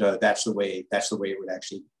 And that's the way it would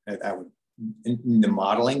actually, in the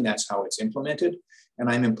modeling, that's how it's implemented. And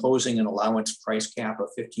I'm imposing an allowance price cap of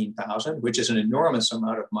 $15,000, which is an enormous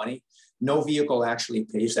amount of money. No vehicle actually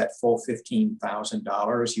pays that full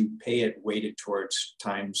 $15,000. You pay it weighted towards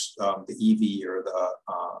times the EV or the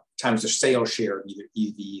times the sales share of either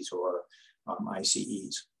EVs or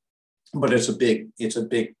ICEs. But it's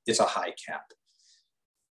a high cap.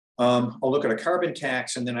 I'll look at a carbon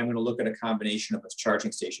tax, and then I'm going to look at a combination of a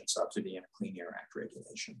charging station subsidy and a Clean Air Act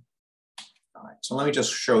regulation. All right, so let me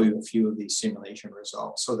just show you a few of these simulation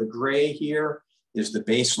results. So the gray here is the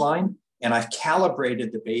baseline, and I've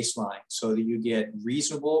calibrated the baseline so that you get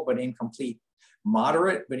reasonable but incomplete,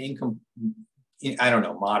 moderate but incomplete. I don't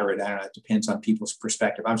know, moderate, I don't know, it depends on people's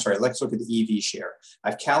perspective. I'm sorry, let's look at the EV share.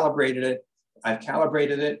 I've calibrated it.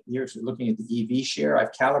 You're looking at the EV share.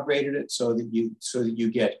 I've calibrated it so that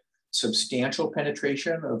you get substantial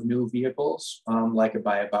penetration of new vehicles, like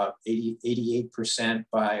by about 88%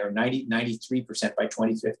 or 93% by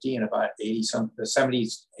 2050 and about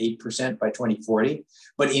 78% by 2040,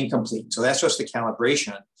 but incomplete. So that's just the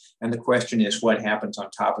calibration. And the question is what happens on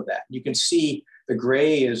top of that. You can see the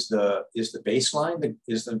gray is the baseline,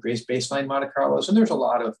 baseline Monte Carlos, and there's a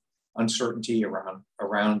lot of uncertainty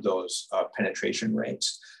around those penetration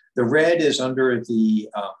rates. The red is under the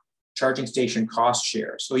charging station cost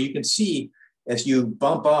share. So you can see as you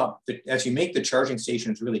bump up, as you make the charging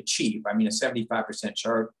stations really cheap, I mean, a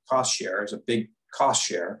 75% cost share is a big cost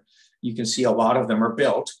share. You can see a lot of them are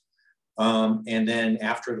built. And then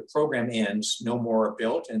after the program ends, no more are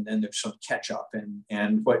built, and then there's some catch up.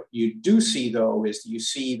 And what you do see though, is you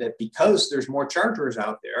see that because there's more chargers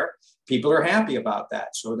out there, people are happy about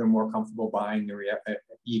that. So they're more comfortable buying their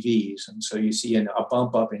EVs. And so you see a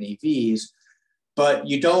bump up in EVs, but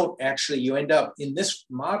you don't actually, you end up in this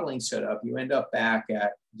modeling setup, you end up back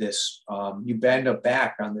at this, you end up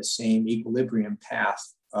back on the same equilibrium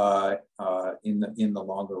path in the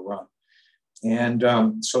longer run. And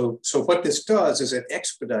so what this does is it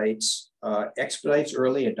expedites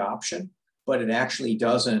early adoption, but it actually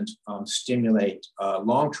doesn't stimulate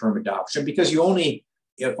long-term adoption, because you only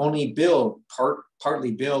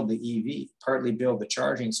partly build the EV, partly build the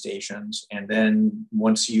charging stations, and then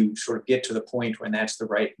once you sort of get to the point when that's the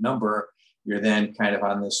right number, you're then kind of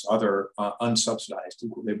on this other unsubsidized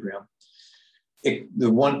equilibrium.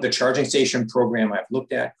 The charging station program I've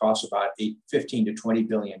looked at costs about $15 to $20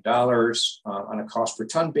 billion on a cost per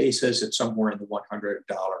ton basis. It's somewhere in the $100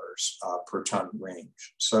 per ton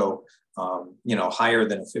range. So, higher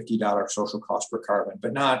than a $50 social cost per carbon,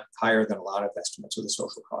 but not higher than a lot of estimates of the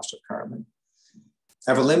social cost of carbon.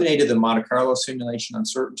 I've eliminated the Monte Carlo simulation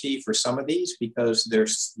uncertainty for some of these because the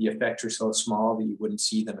effects are so small that you wouldn't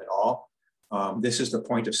see them at all. This is the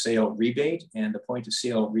point of sale rebate, and the point of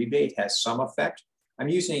sale rebate has some effect. I'm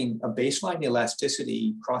using a baseline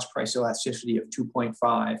elasticity, cross price elasticity of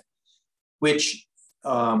 2.5, which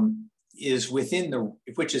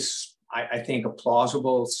is I think a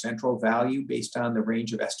plausible central value based on the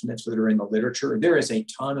range of estimates that are in the literature. There is a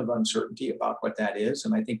ton of uncertainty about what that is,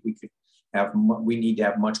 and I think we need to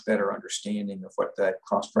have much better understanding of what that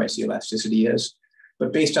cross price elasticity is.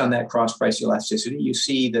 But based on that cross price elasticity, you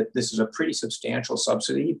see that this is a pretty substantial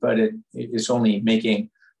subsidy, but it is only making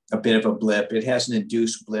a bit of a blip. It has an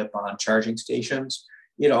induced blip on charging stations.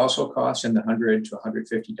 It also costs in the $100 to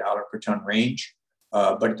 $150 per ton range,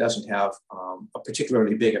 but it doesn't have a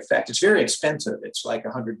particularly big effect. It's very expensive. It's like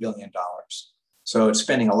 $100 billion. So it's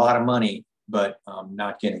spending a lot of money, but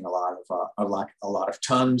not getting a lot of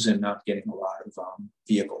tons and not getting a lot of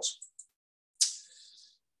vehicles.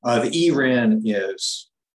 The ERIN is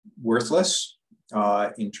worthless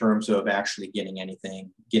in terms of actually getting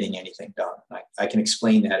anything done. I can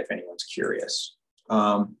explain that if anyone's curious.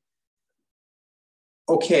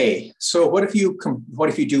 Okay, so what if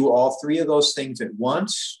you do all three of those things at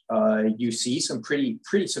once? You see some pretty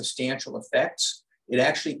substantial effects. It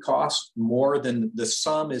actually costs more than the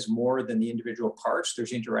sum is more than the individual parts.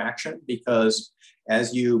 There's interaction because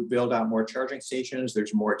as you build out more charging stations,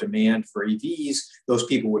 there's more demand for EVs. Those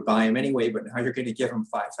people would buy them anyway, but now you're going to give them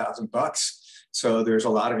 $5,000. So there's a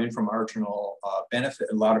lot of inframarginal benefit,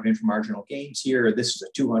 a lot of inframarginal gains here. This is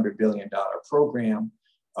a $200 billion program.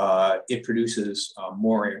 It produces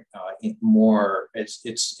more. It's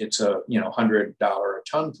a $100 a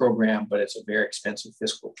ton program, but it's a very expensive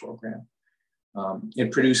fiscal program.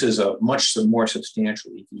 It produces a much more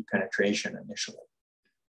substantial EV penetration initially.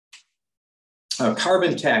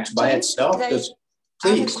 Carbon tax by itself,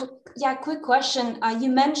 please. Quick question. You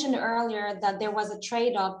mentioned earlier that there was a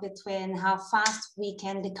trade-off between how fast we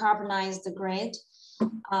can decarbonize the grid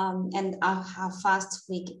and how fast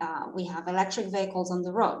we have electric vehicles on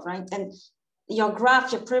the road, right? And your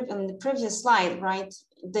graph, in the previous slide, right,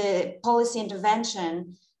 the policy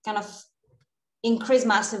intervention kind of increased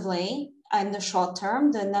massively in the short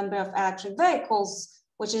term, the number of electric vehicles,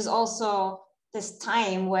 which is also this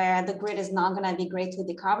time where the grid is not going to be great to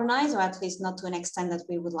decarbonize, or at least not to an extent that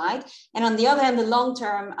we would like. And on the other hand, the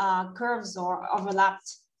long-term curves are overlap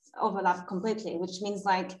completely, which means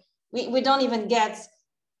like we don't even get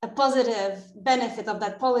a positive benefit of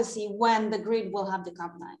that policy when the grid will have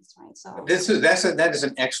decarbonized, right? So that is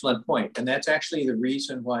an excellent point, and that's actually the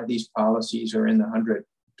reason why these policies are in the $100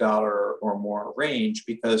 or more range,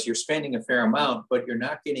 because you're spending a fair amount, but you're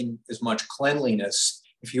not getting as much cleanliness,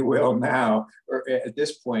 if you will, now or at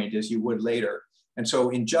this point as you would later. And so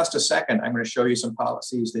in just a second, I'm going to show you some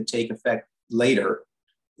policies that take effect later,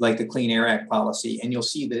 like the Clean Air Act policy, and you'll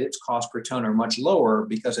see that its cost per ton are much lower,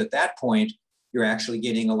 because at that point, you're actually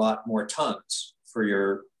getting a lot more tons for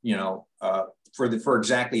your, for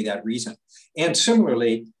exactly that reason. And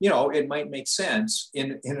similarly, it might make sense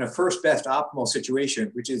in a first best optimal situation,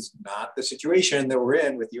 which is not the situation that we're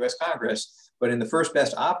in with US Congress, but in the first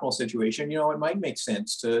best optimal situation, it might make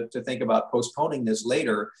sense to think about postponing this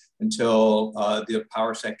later until the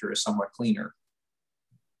power sector is somewhat cleaner.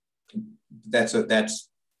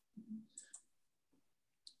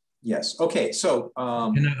 Yes. Okay. So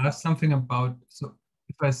can I ask something about, so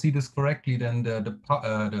if I see this correctly, then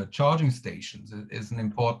the charging stations is an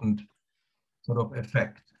important sort of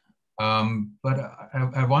effect. But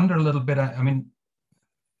I wonder a little bit, I mean,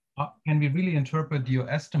 can we really interpret your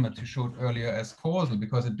estimates you showed earlier as causal?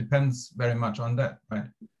 Because it depends very much on that, right?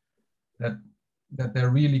 That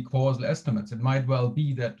they're really causal estimates. It might well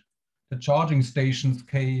be that the charging stations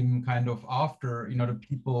came kind of after, the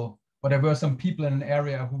people, but there were some people in an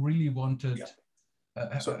area who really wanted,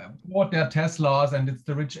 bought their Teslas, and it's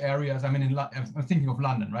the rich areas. I mean, I'm thinking of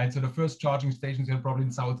London, right? So the first charging stations are probably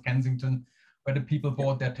in South Kensington, where the people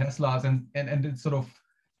bought their Teslas, and it's sort of,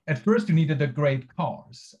 at first you needed the great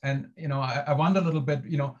cars. And, I wonder a little bit,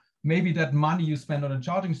 maybe that money you spend on the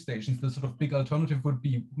charging stations, the sort of big alternative would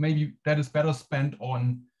be, maybe that is better spent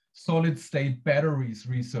on solid state batteries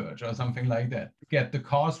research or something like that, get the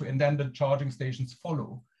cars, and then the charging stations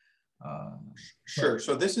follow. Sure.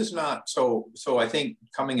 So this is not, so I think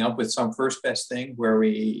coming up with some first best thing where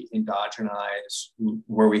we endogenize,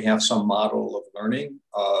 where we have some model of learning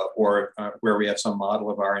or where we have some model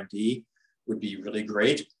of R&D would be really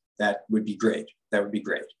great. That would be great.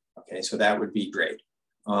 Okay, so that would be great.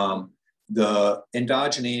 The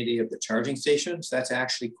endogeneity of the charging stations, that's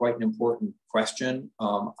actually quite an important question.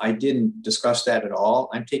 I didn't discuss that at all.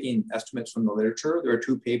 I'm taking estimates from the literature. There are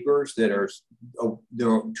two papers that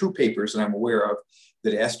I'm aware of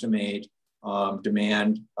that estimate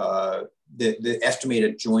demand, the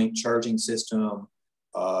estimated joint charging system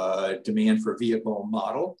demand for vehicle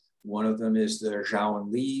model. One of them is the Zhao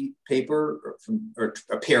and Li paper, or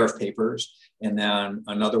a pair of papers. And then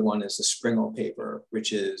another one is the Springle paper,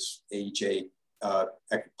 which is AJ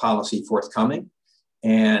policy forthcoming.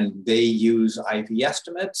 And they use IV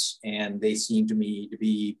estimates, and they seem to me to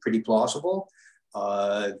be pretty plausible.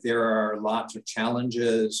 There are lots of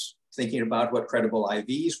challenges thinking about what credible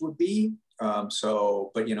IVs would be. But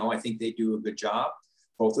I think they do a good job.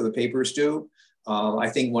 Both of the papers do. I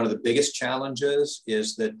think one of the biggest challenges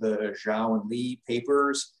is that the Zhao and Li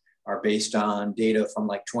papers are based on data from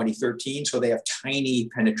like 2013. So they have tiny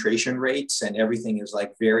penetration rates, and everything is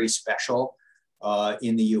like very special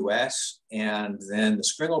in the US. And then the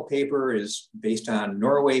Springle paper is based on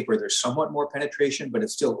Norway, where there's somewhat more penetration, but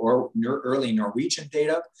it's still early Norwegian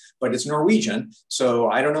data, but it's Norwegian. So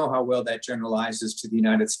I don't know how well that generalizes to the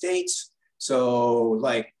United States. So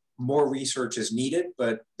like, more research is needed,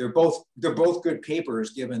 but they're both good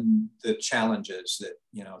papers given the challenges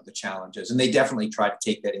and they definitely try to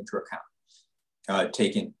take that into account.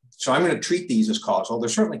 So I'm going to treat these as causal. They're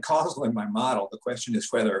certainly causal in my model. The question is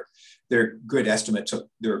whether there are good estimates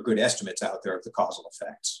out there of the causal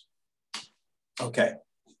effects. Okay,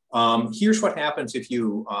 here's what happens if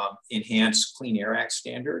you enhance Clean Air Act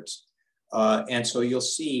standards. And so you'll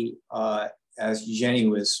see, as Jenny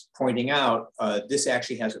was pointing out, this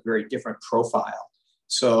actually has a very different profile.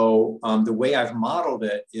 So the way I've modeled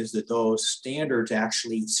it is that those standards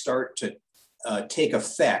actually start to take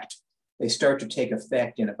effect. They start to take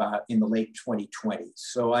effect in the late 2020s.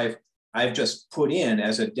 So I've just put in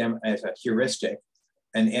as a heuristic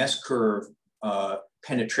an S-curve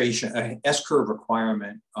penetration, an S-curve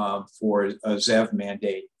requirement for a ZEV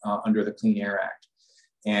mandate under the Clean Air Act.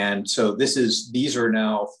 And so these are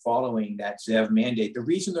now following that ZEV mandate. The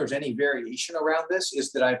reason there's any variation around this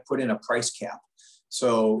is that I put in a price cap.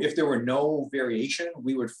 So if there were no variation,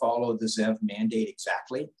 we would follow the ZEV mandate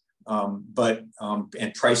exactly.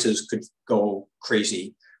 And prices could go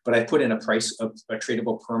crazy. But I put in a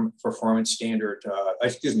tradable performance standard, a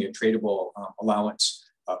tradable allowance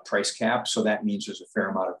price cap. So that means there's a fair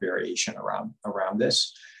amount of variation around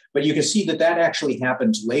this. But you can see that that actually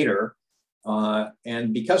happens later.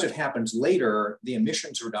 And because it happens later, the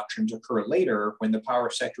emissions reductions occur later when the power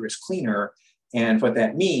sector is cleaner. And what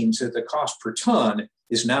that means is the cost per ton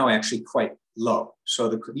is now actually quite low.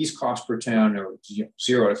 So these costs per ton are $0 to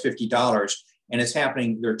 $50, and it's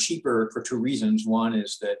happening, they're cheaper for two reasons. One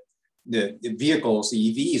is that the vehicles,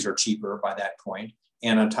 the EVs are cheaper by that point.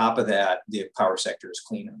 And on top of that, the power sector is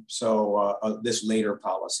cleaner. So this later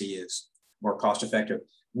policy is more cost effective.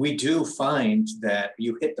 We do find that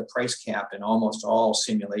you hit the price cap in almost all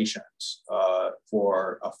simulations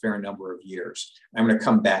for a fair number of years. I'm going to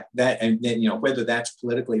come back that, and then, whether that's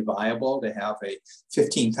politically viable to have a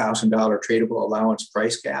 $15,000 tradable allowance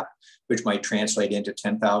price cap, which might translate into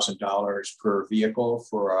 $10,000 per vehicle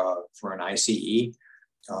for an ICE.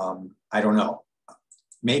 I don't know.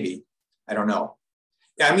 Maybe. I don't know.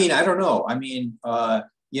 I mean, I don't know. I mean,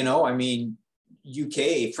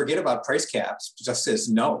 UK, forget about price caps, just says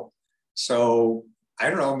no. So I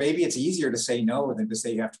don't know, maybe it's easier to say no than to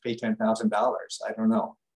say you have to pay $10,000. I don't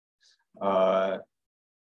know.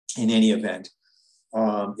 In any event,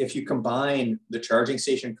 if you combine the charging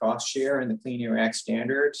station cost share and the Clean Air Act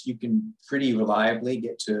standards, you can pretty reliably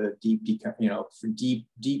get to deep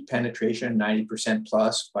penetration, 90%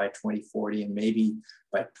 plus by 2040, and maybe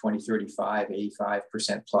by 2035,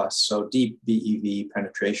 85% plus. So deep BEV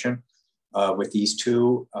penetration. With these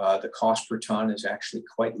two, the cost per ton is actually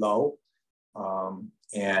quite low,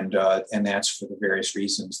 and that's for the various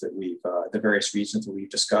reasons that we've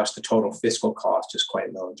discussed. The total fiscal cost is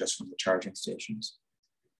quite low just from the charging stations.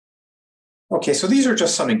 Okay, so these are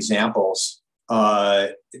just some examples.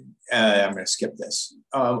 I'm going to skip this.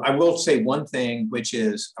 I will say one thing, which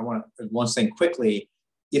is one thing quickly.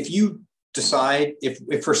 If you decide,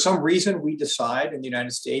 if for some reason we decide in the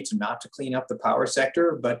United States not to clean up the power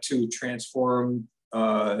sector, but to transform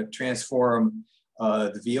the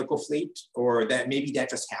vehicle fleet, or that maybe that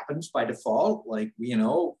just happens by default, like,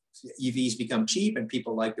 EVs become cheap and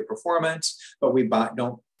people like the performance, but we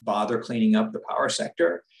don't bother cleaning up the power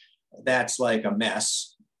sector, that's like a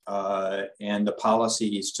mess. And the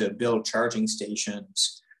policies to build charging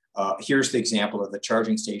stations, here's the example of the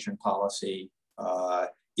charging station policy.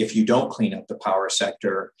 If you don't clean up the power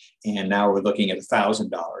sector, and now we're looking at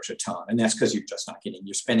 $1,000 a ton, and that's because you're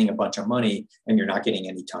spending a bunch of money and you're not getting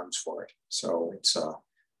any tons for it. So it's,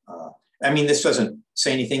 this doesn't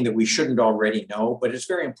say anything that we shouldn't already know, but it's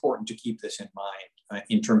very important to keep this in mind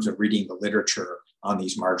in terms of reading the literature on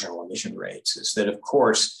these marginal emission rates, is that, of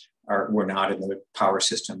course, we're not in the power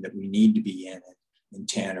system that we need to be in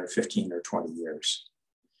 10 or 15 or 20 years.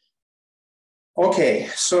 Okay,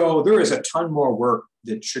 so there is a ton more work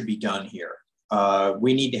that should be done here.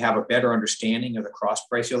 We need to have a better understanding of the cross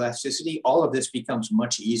price elasticity. All of this becomes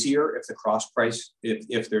much easier if the cross price,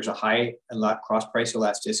 if there's a high cross price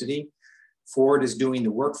elasticity. Ford is doing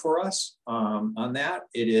the work for us on that.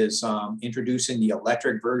 It is introducing the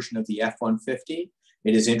electric version of the F-150.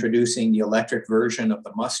 It is introducing the electric version of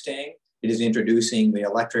the Mustang. It is introducing the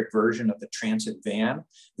electric version of the Transit van.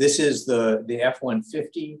 This is the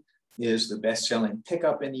F-150 is the best-selling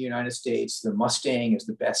pickup in the United States. The Mustang is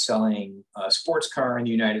the best-selling sports car in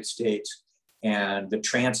the United States. And the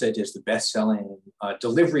Transit is the best-selling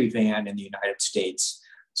delivery van in the United States.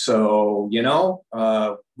 So,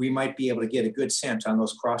 we might be able to get a good sense on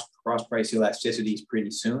those cross-price elasticities pretty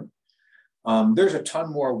soon. There's a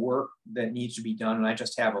ton more work that needs to be done, and I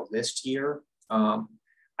just have a list here.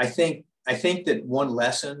 I think that one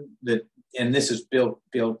lesson that, and this is built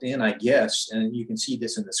in, I guess, and you can see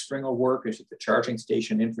this in the Springle work, is that the charging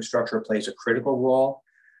station infrastructure plays a critical role.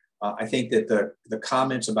 I think that the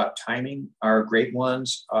comments about timing are great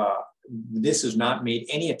ones. This has not made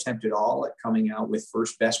any attempt at all at coming out with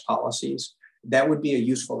first best policies. That would be a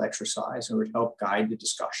useful exercise and would help guide the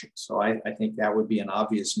discussion. So I think that would be an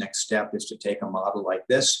obvious next step, is to take a model like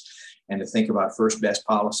this and to think about first best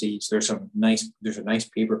policies. There's a nice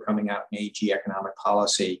paper coming out in AG Economic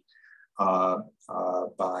Policy by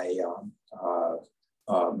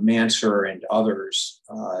Manser and others,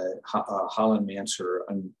 Holland Manser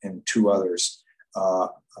and two others on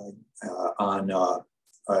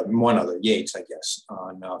one other, Yates, I guess,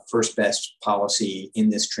 on first best policy in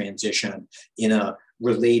this transition in a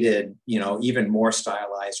related, even more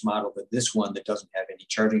stylized model than this one that doesn't have any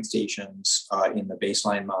charging stations in the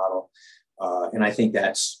baseline model. And I think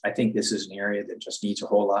this is an area that just needs a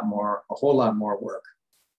whole lot more work.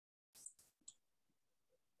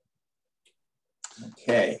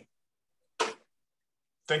 Okay.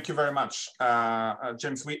 Thank you very much,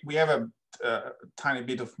 James. We have tiny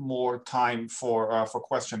bit of more time for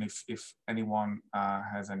question. If anyone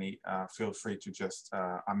has any, feel free to just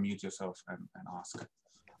unmute yourself and ask.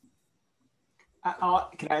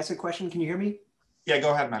 Can I ask a question? Can you hear me? Yeah,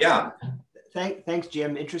 go ahead, Matt. Yeah. Thanks,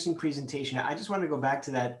 Jim. Interesting presentation. I just want to go back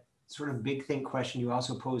to that sort of big think question you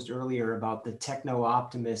also posed earlier about the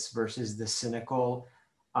techno-optimists versus the cynical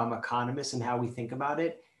economists and how we think about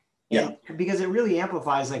it. And because it really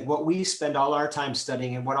amplifies like what we spend all our time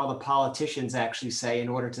studying and what all the politicians actually say in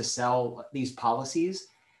order to sell these policies.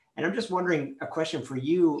 And I'm just wondering, a question for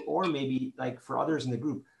you, or maybe like for others in the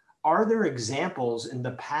group, are there examples in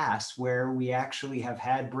the past where we actually have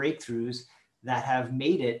had breakthroughs that have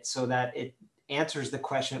made it so that it answers the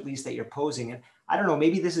question, at least that you're posing? And I don't know,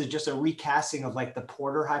 maybe this is just a recasting of like the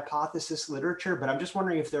Porter hypothesis literature, but I'm just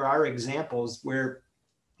wondering if there are examples where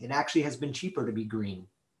it actually has been cheaper to be green.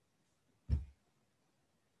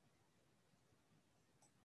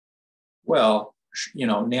 Well, you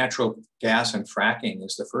know, natural gas and fracking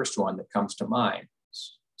is the first one that comes to mind.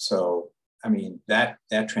 So, I mean, that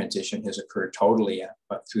transition has occurred totally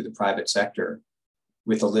through the private sector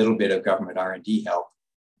with a little bit of government R&D help.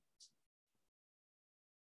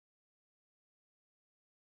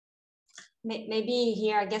 Maybe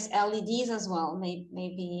here, I guess LEDs as well.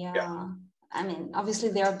 Maybe I mean, obviously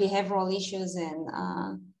there are behavioral issues in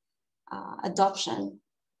adoption.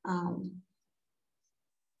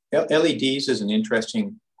 LEDs is an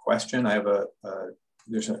interesting question. I have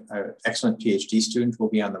there's an excellent PhD student who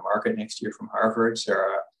will be on the market next year from Harvard,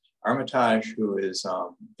 Sarah Armitage, who has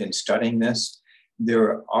been studying this.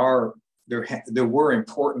 There were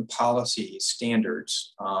important policy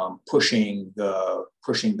standards pushing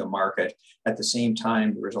the market. At the same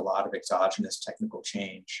time, there was a lot of exogenous technical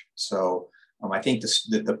change. So I think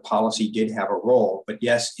that the policy did have a role, but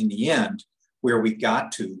yes, in the end, where we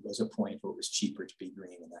got to was a point where it was cheaper to be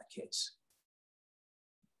green in that case.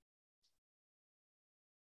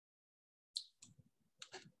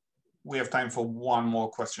 We have time for one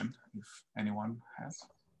more question, if anyone has.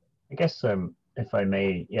 I guess, if I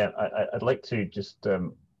may, yeah, I'd like to just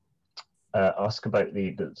ask about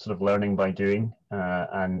the sort of learning by doing,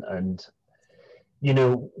 and you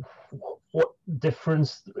know, what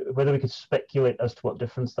difference, whether we could speculate as to what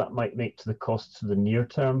difference that might make to the costs of the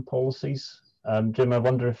near-term policies. Jim, I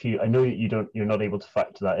wonder if I know you're not able to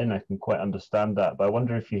factor that in. I can quite understand that, but I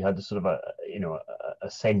wonder if you had a sort of a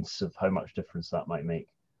sense of how much difference that might make.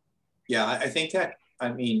 Yeah, I think that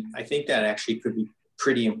actually could be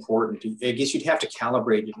pretty important. I guess you'd have to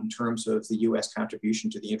calibrate it in terms of the U.S. contribution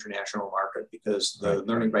to the international market, because the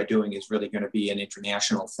learning by doing is really going to be an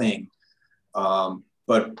international thing.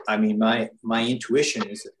 But I mean, my intuition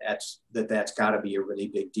is that's got to be a really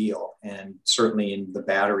big deal, and certainly in the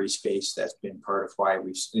battery space, that's been part of why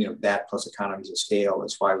we've, that plus economies of scale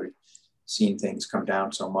is why we've seen things come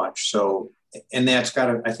down so much. So, and I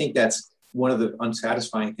think that's one of the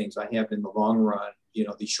unsatisfying things I have in the long run.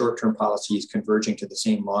 The short-term policies converging to the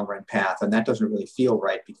same long-run path, and that doesn't really feel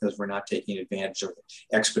right because we're not taking advantage of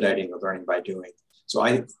expediting the learning by doing. So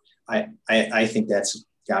I think that's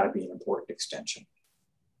got to be an important extension.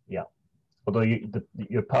 Yeah, although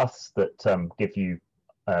your paths that give you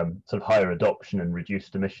sort of higher adoption and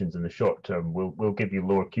reduced emissions in the short term will give you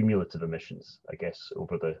lower cumulative emissions, I guess,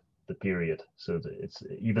 over the period. So that it's,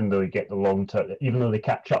 even though you get the long term, even though they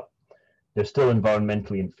catch up, they're still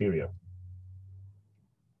environmentally inferior.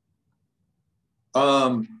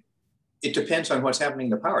 It depends on what's happening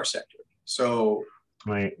in the power sector. So,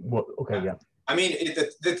 right. Well, okay, yeah. I mean,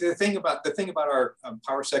 the thing about our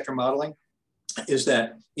power sector modeling is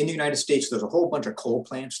that in the United States, there's a whole bunch of coal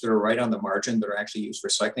plants that are right on the margin that are actually used for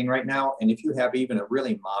cycling right now. And if you have even a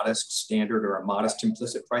really modest standard or a modest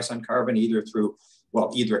implicit price on carbon, either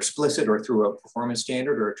explicit or through a performance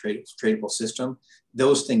standard or a tradable system,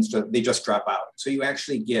 those things, they just drop out. So you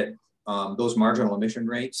actually get those marginal emission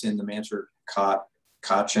rates in the Mansur,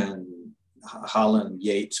 Koch, and Holland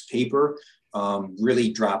Yates paper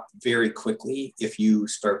really drop very quickly if you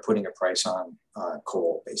start putting a price on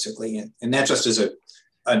coal, basically. And that just is a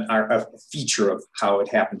feature of how it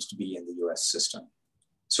happens to be in the US system.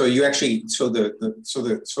 So you actually, so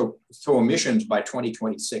emissions by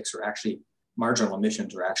 2026 are actually, marginal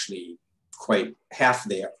emissions are actually quite half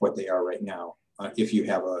what they are right now if you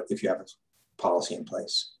have a policy in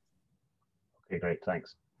place. Okay, great,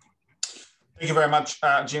 thanks. Thank you very much,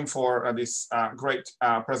 Jim, for this great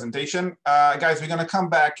presentation. Guys, we're going to come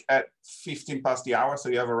back at 15 past the hour, so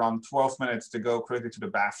you have around 12 minutes to go quickly to the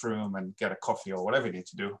bathroom and get a coffee or whatever you need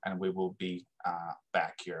to do, and we will be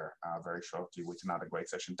back here very shortly with another great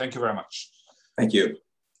session. Thank you very much. Thank you.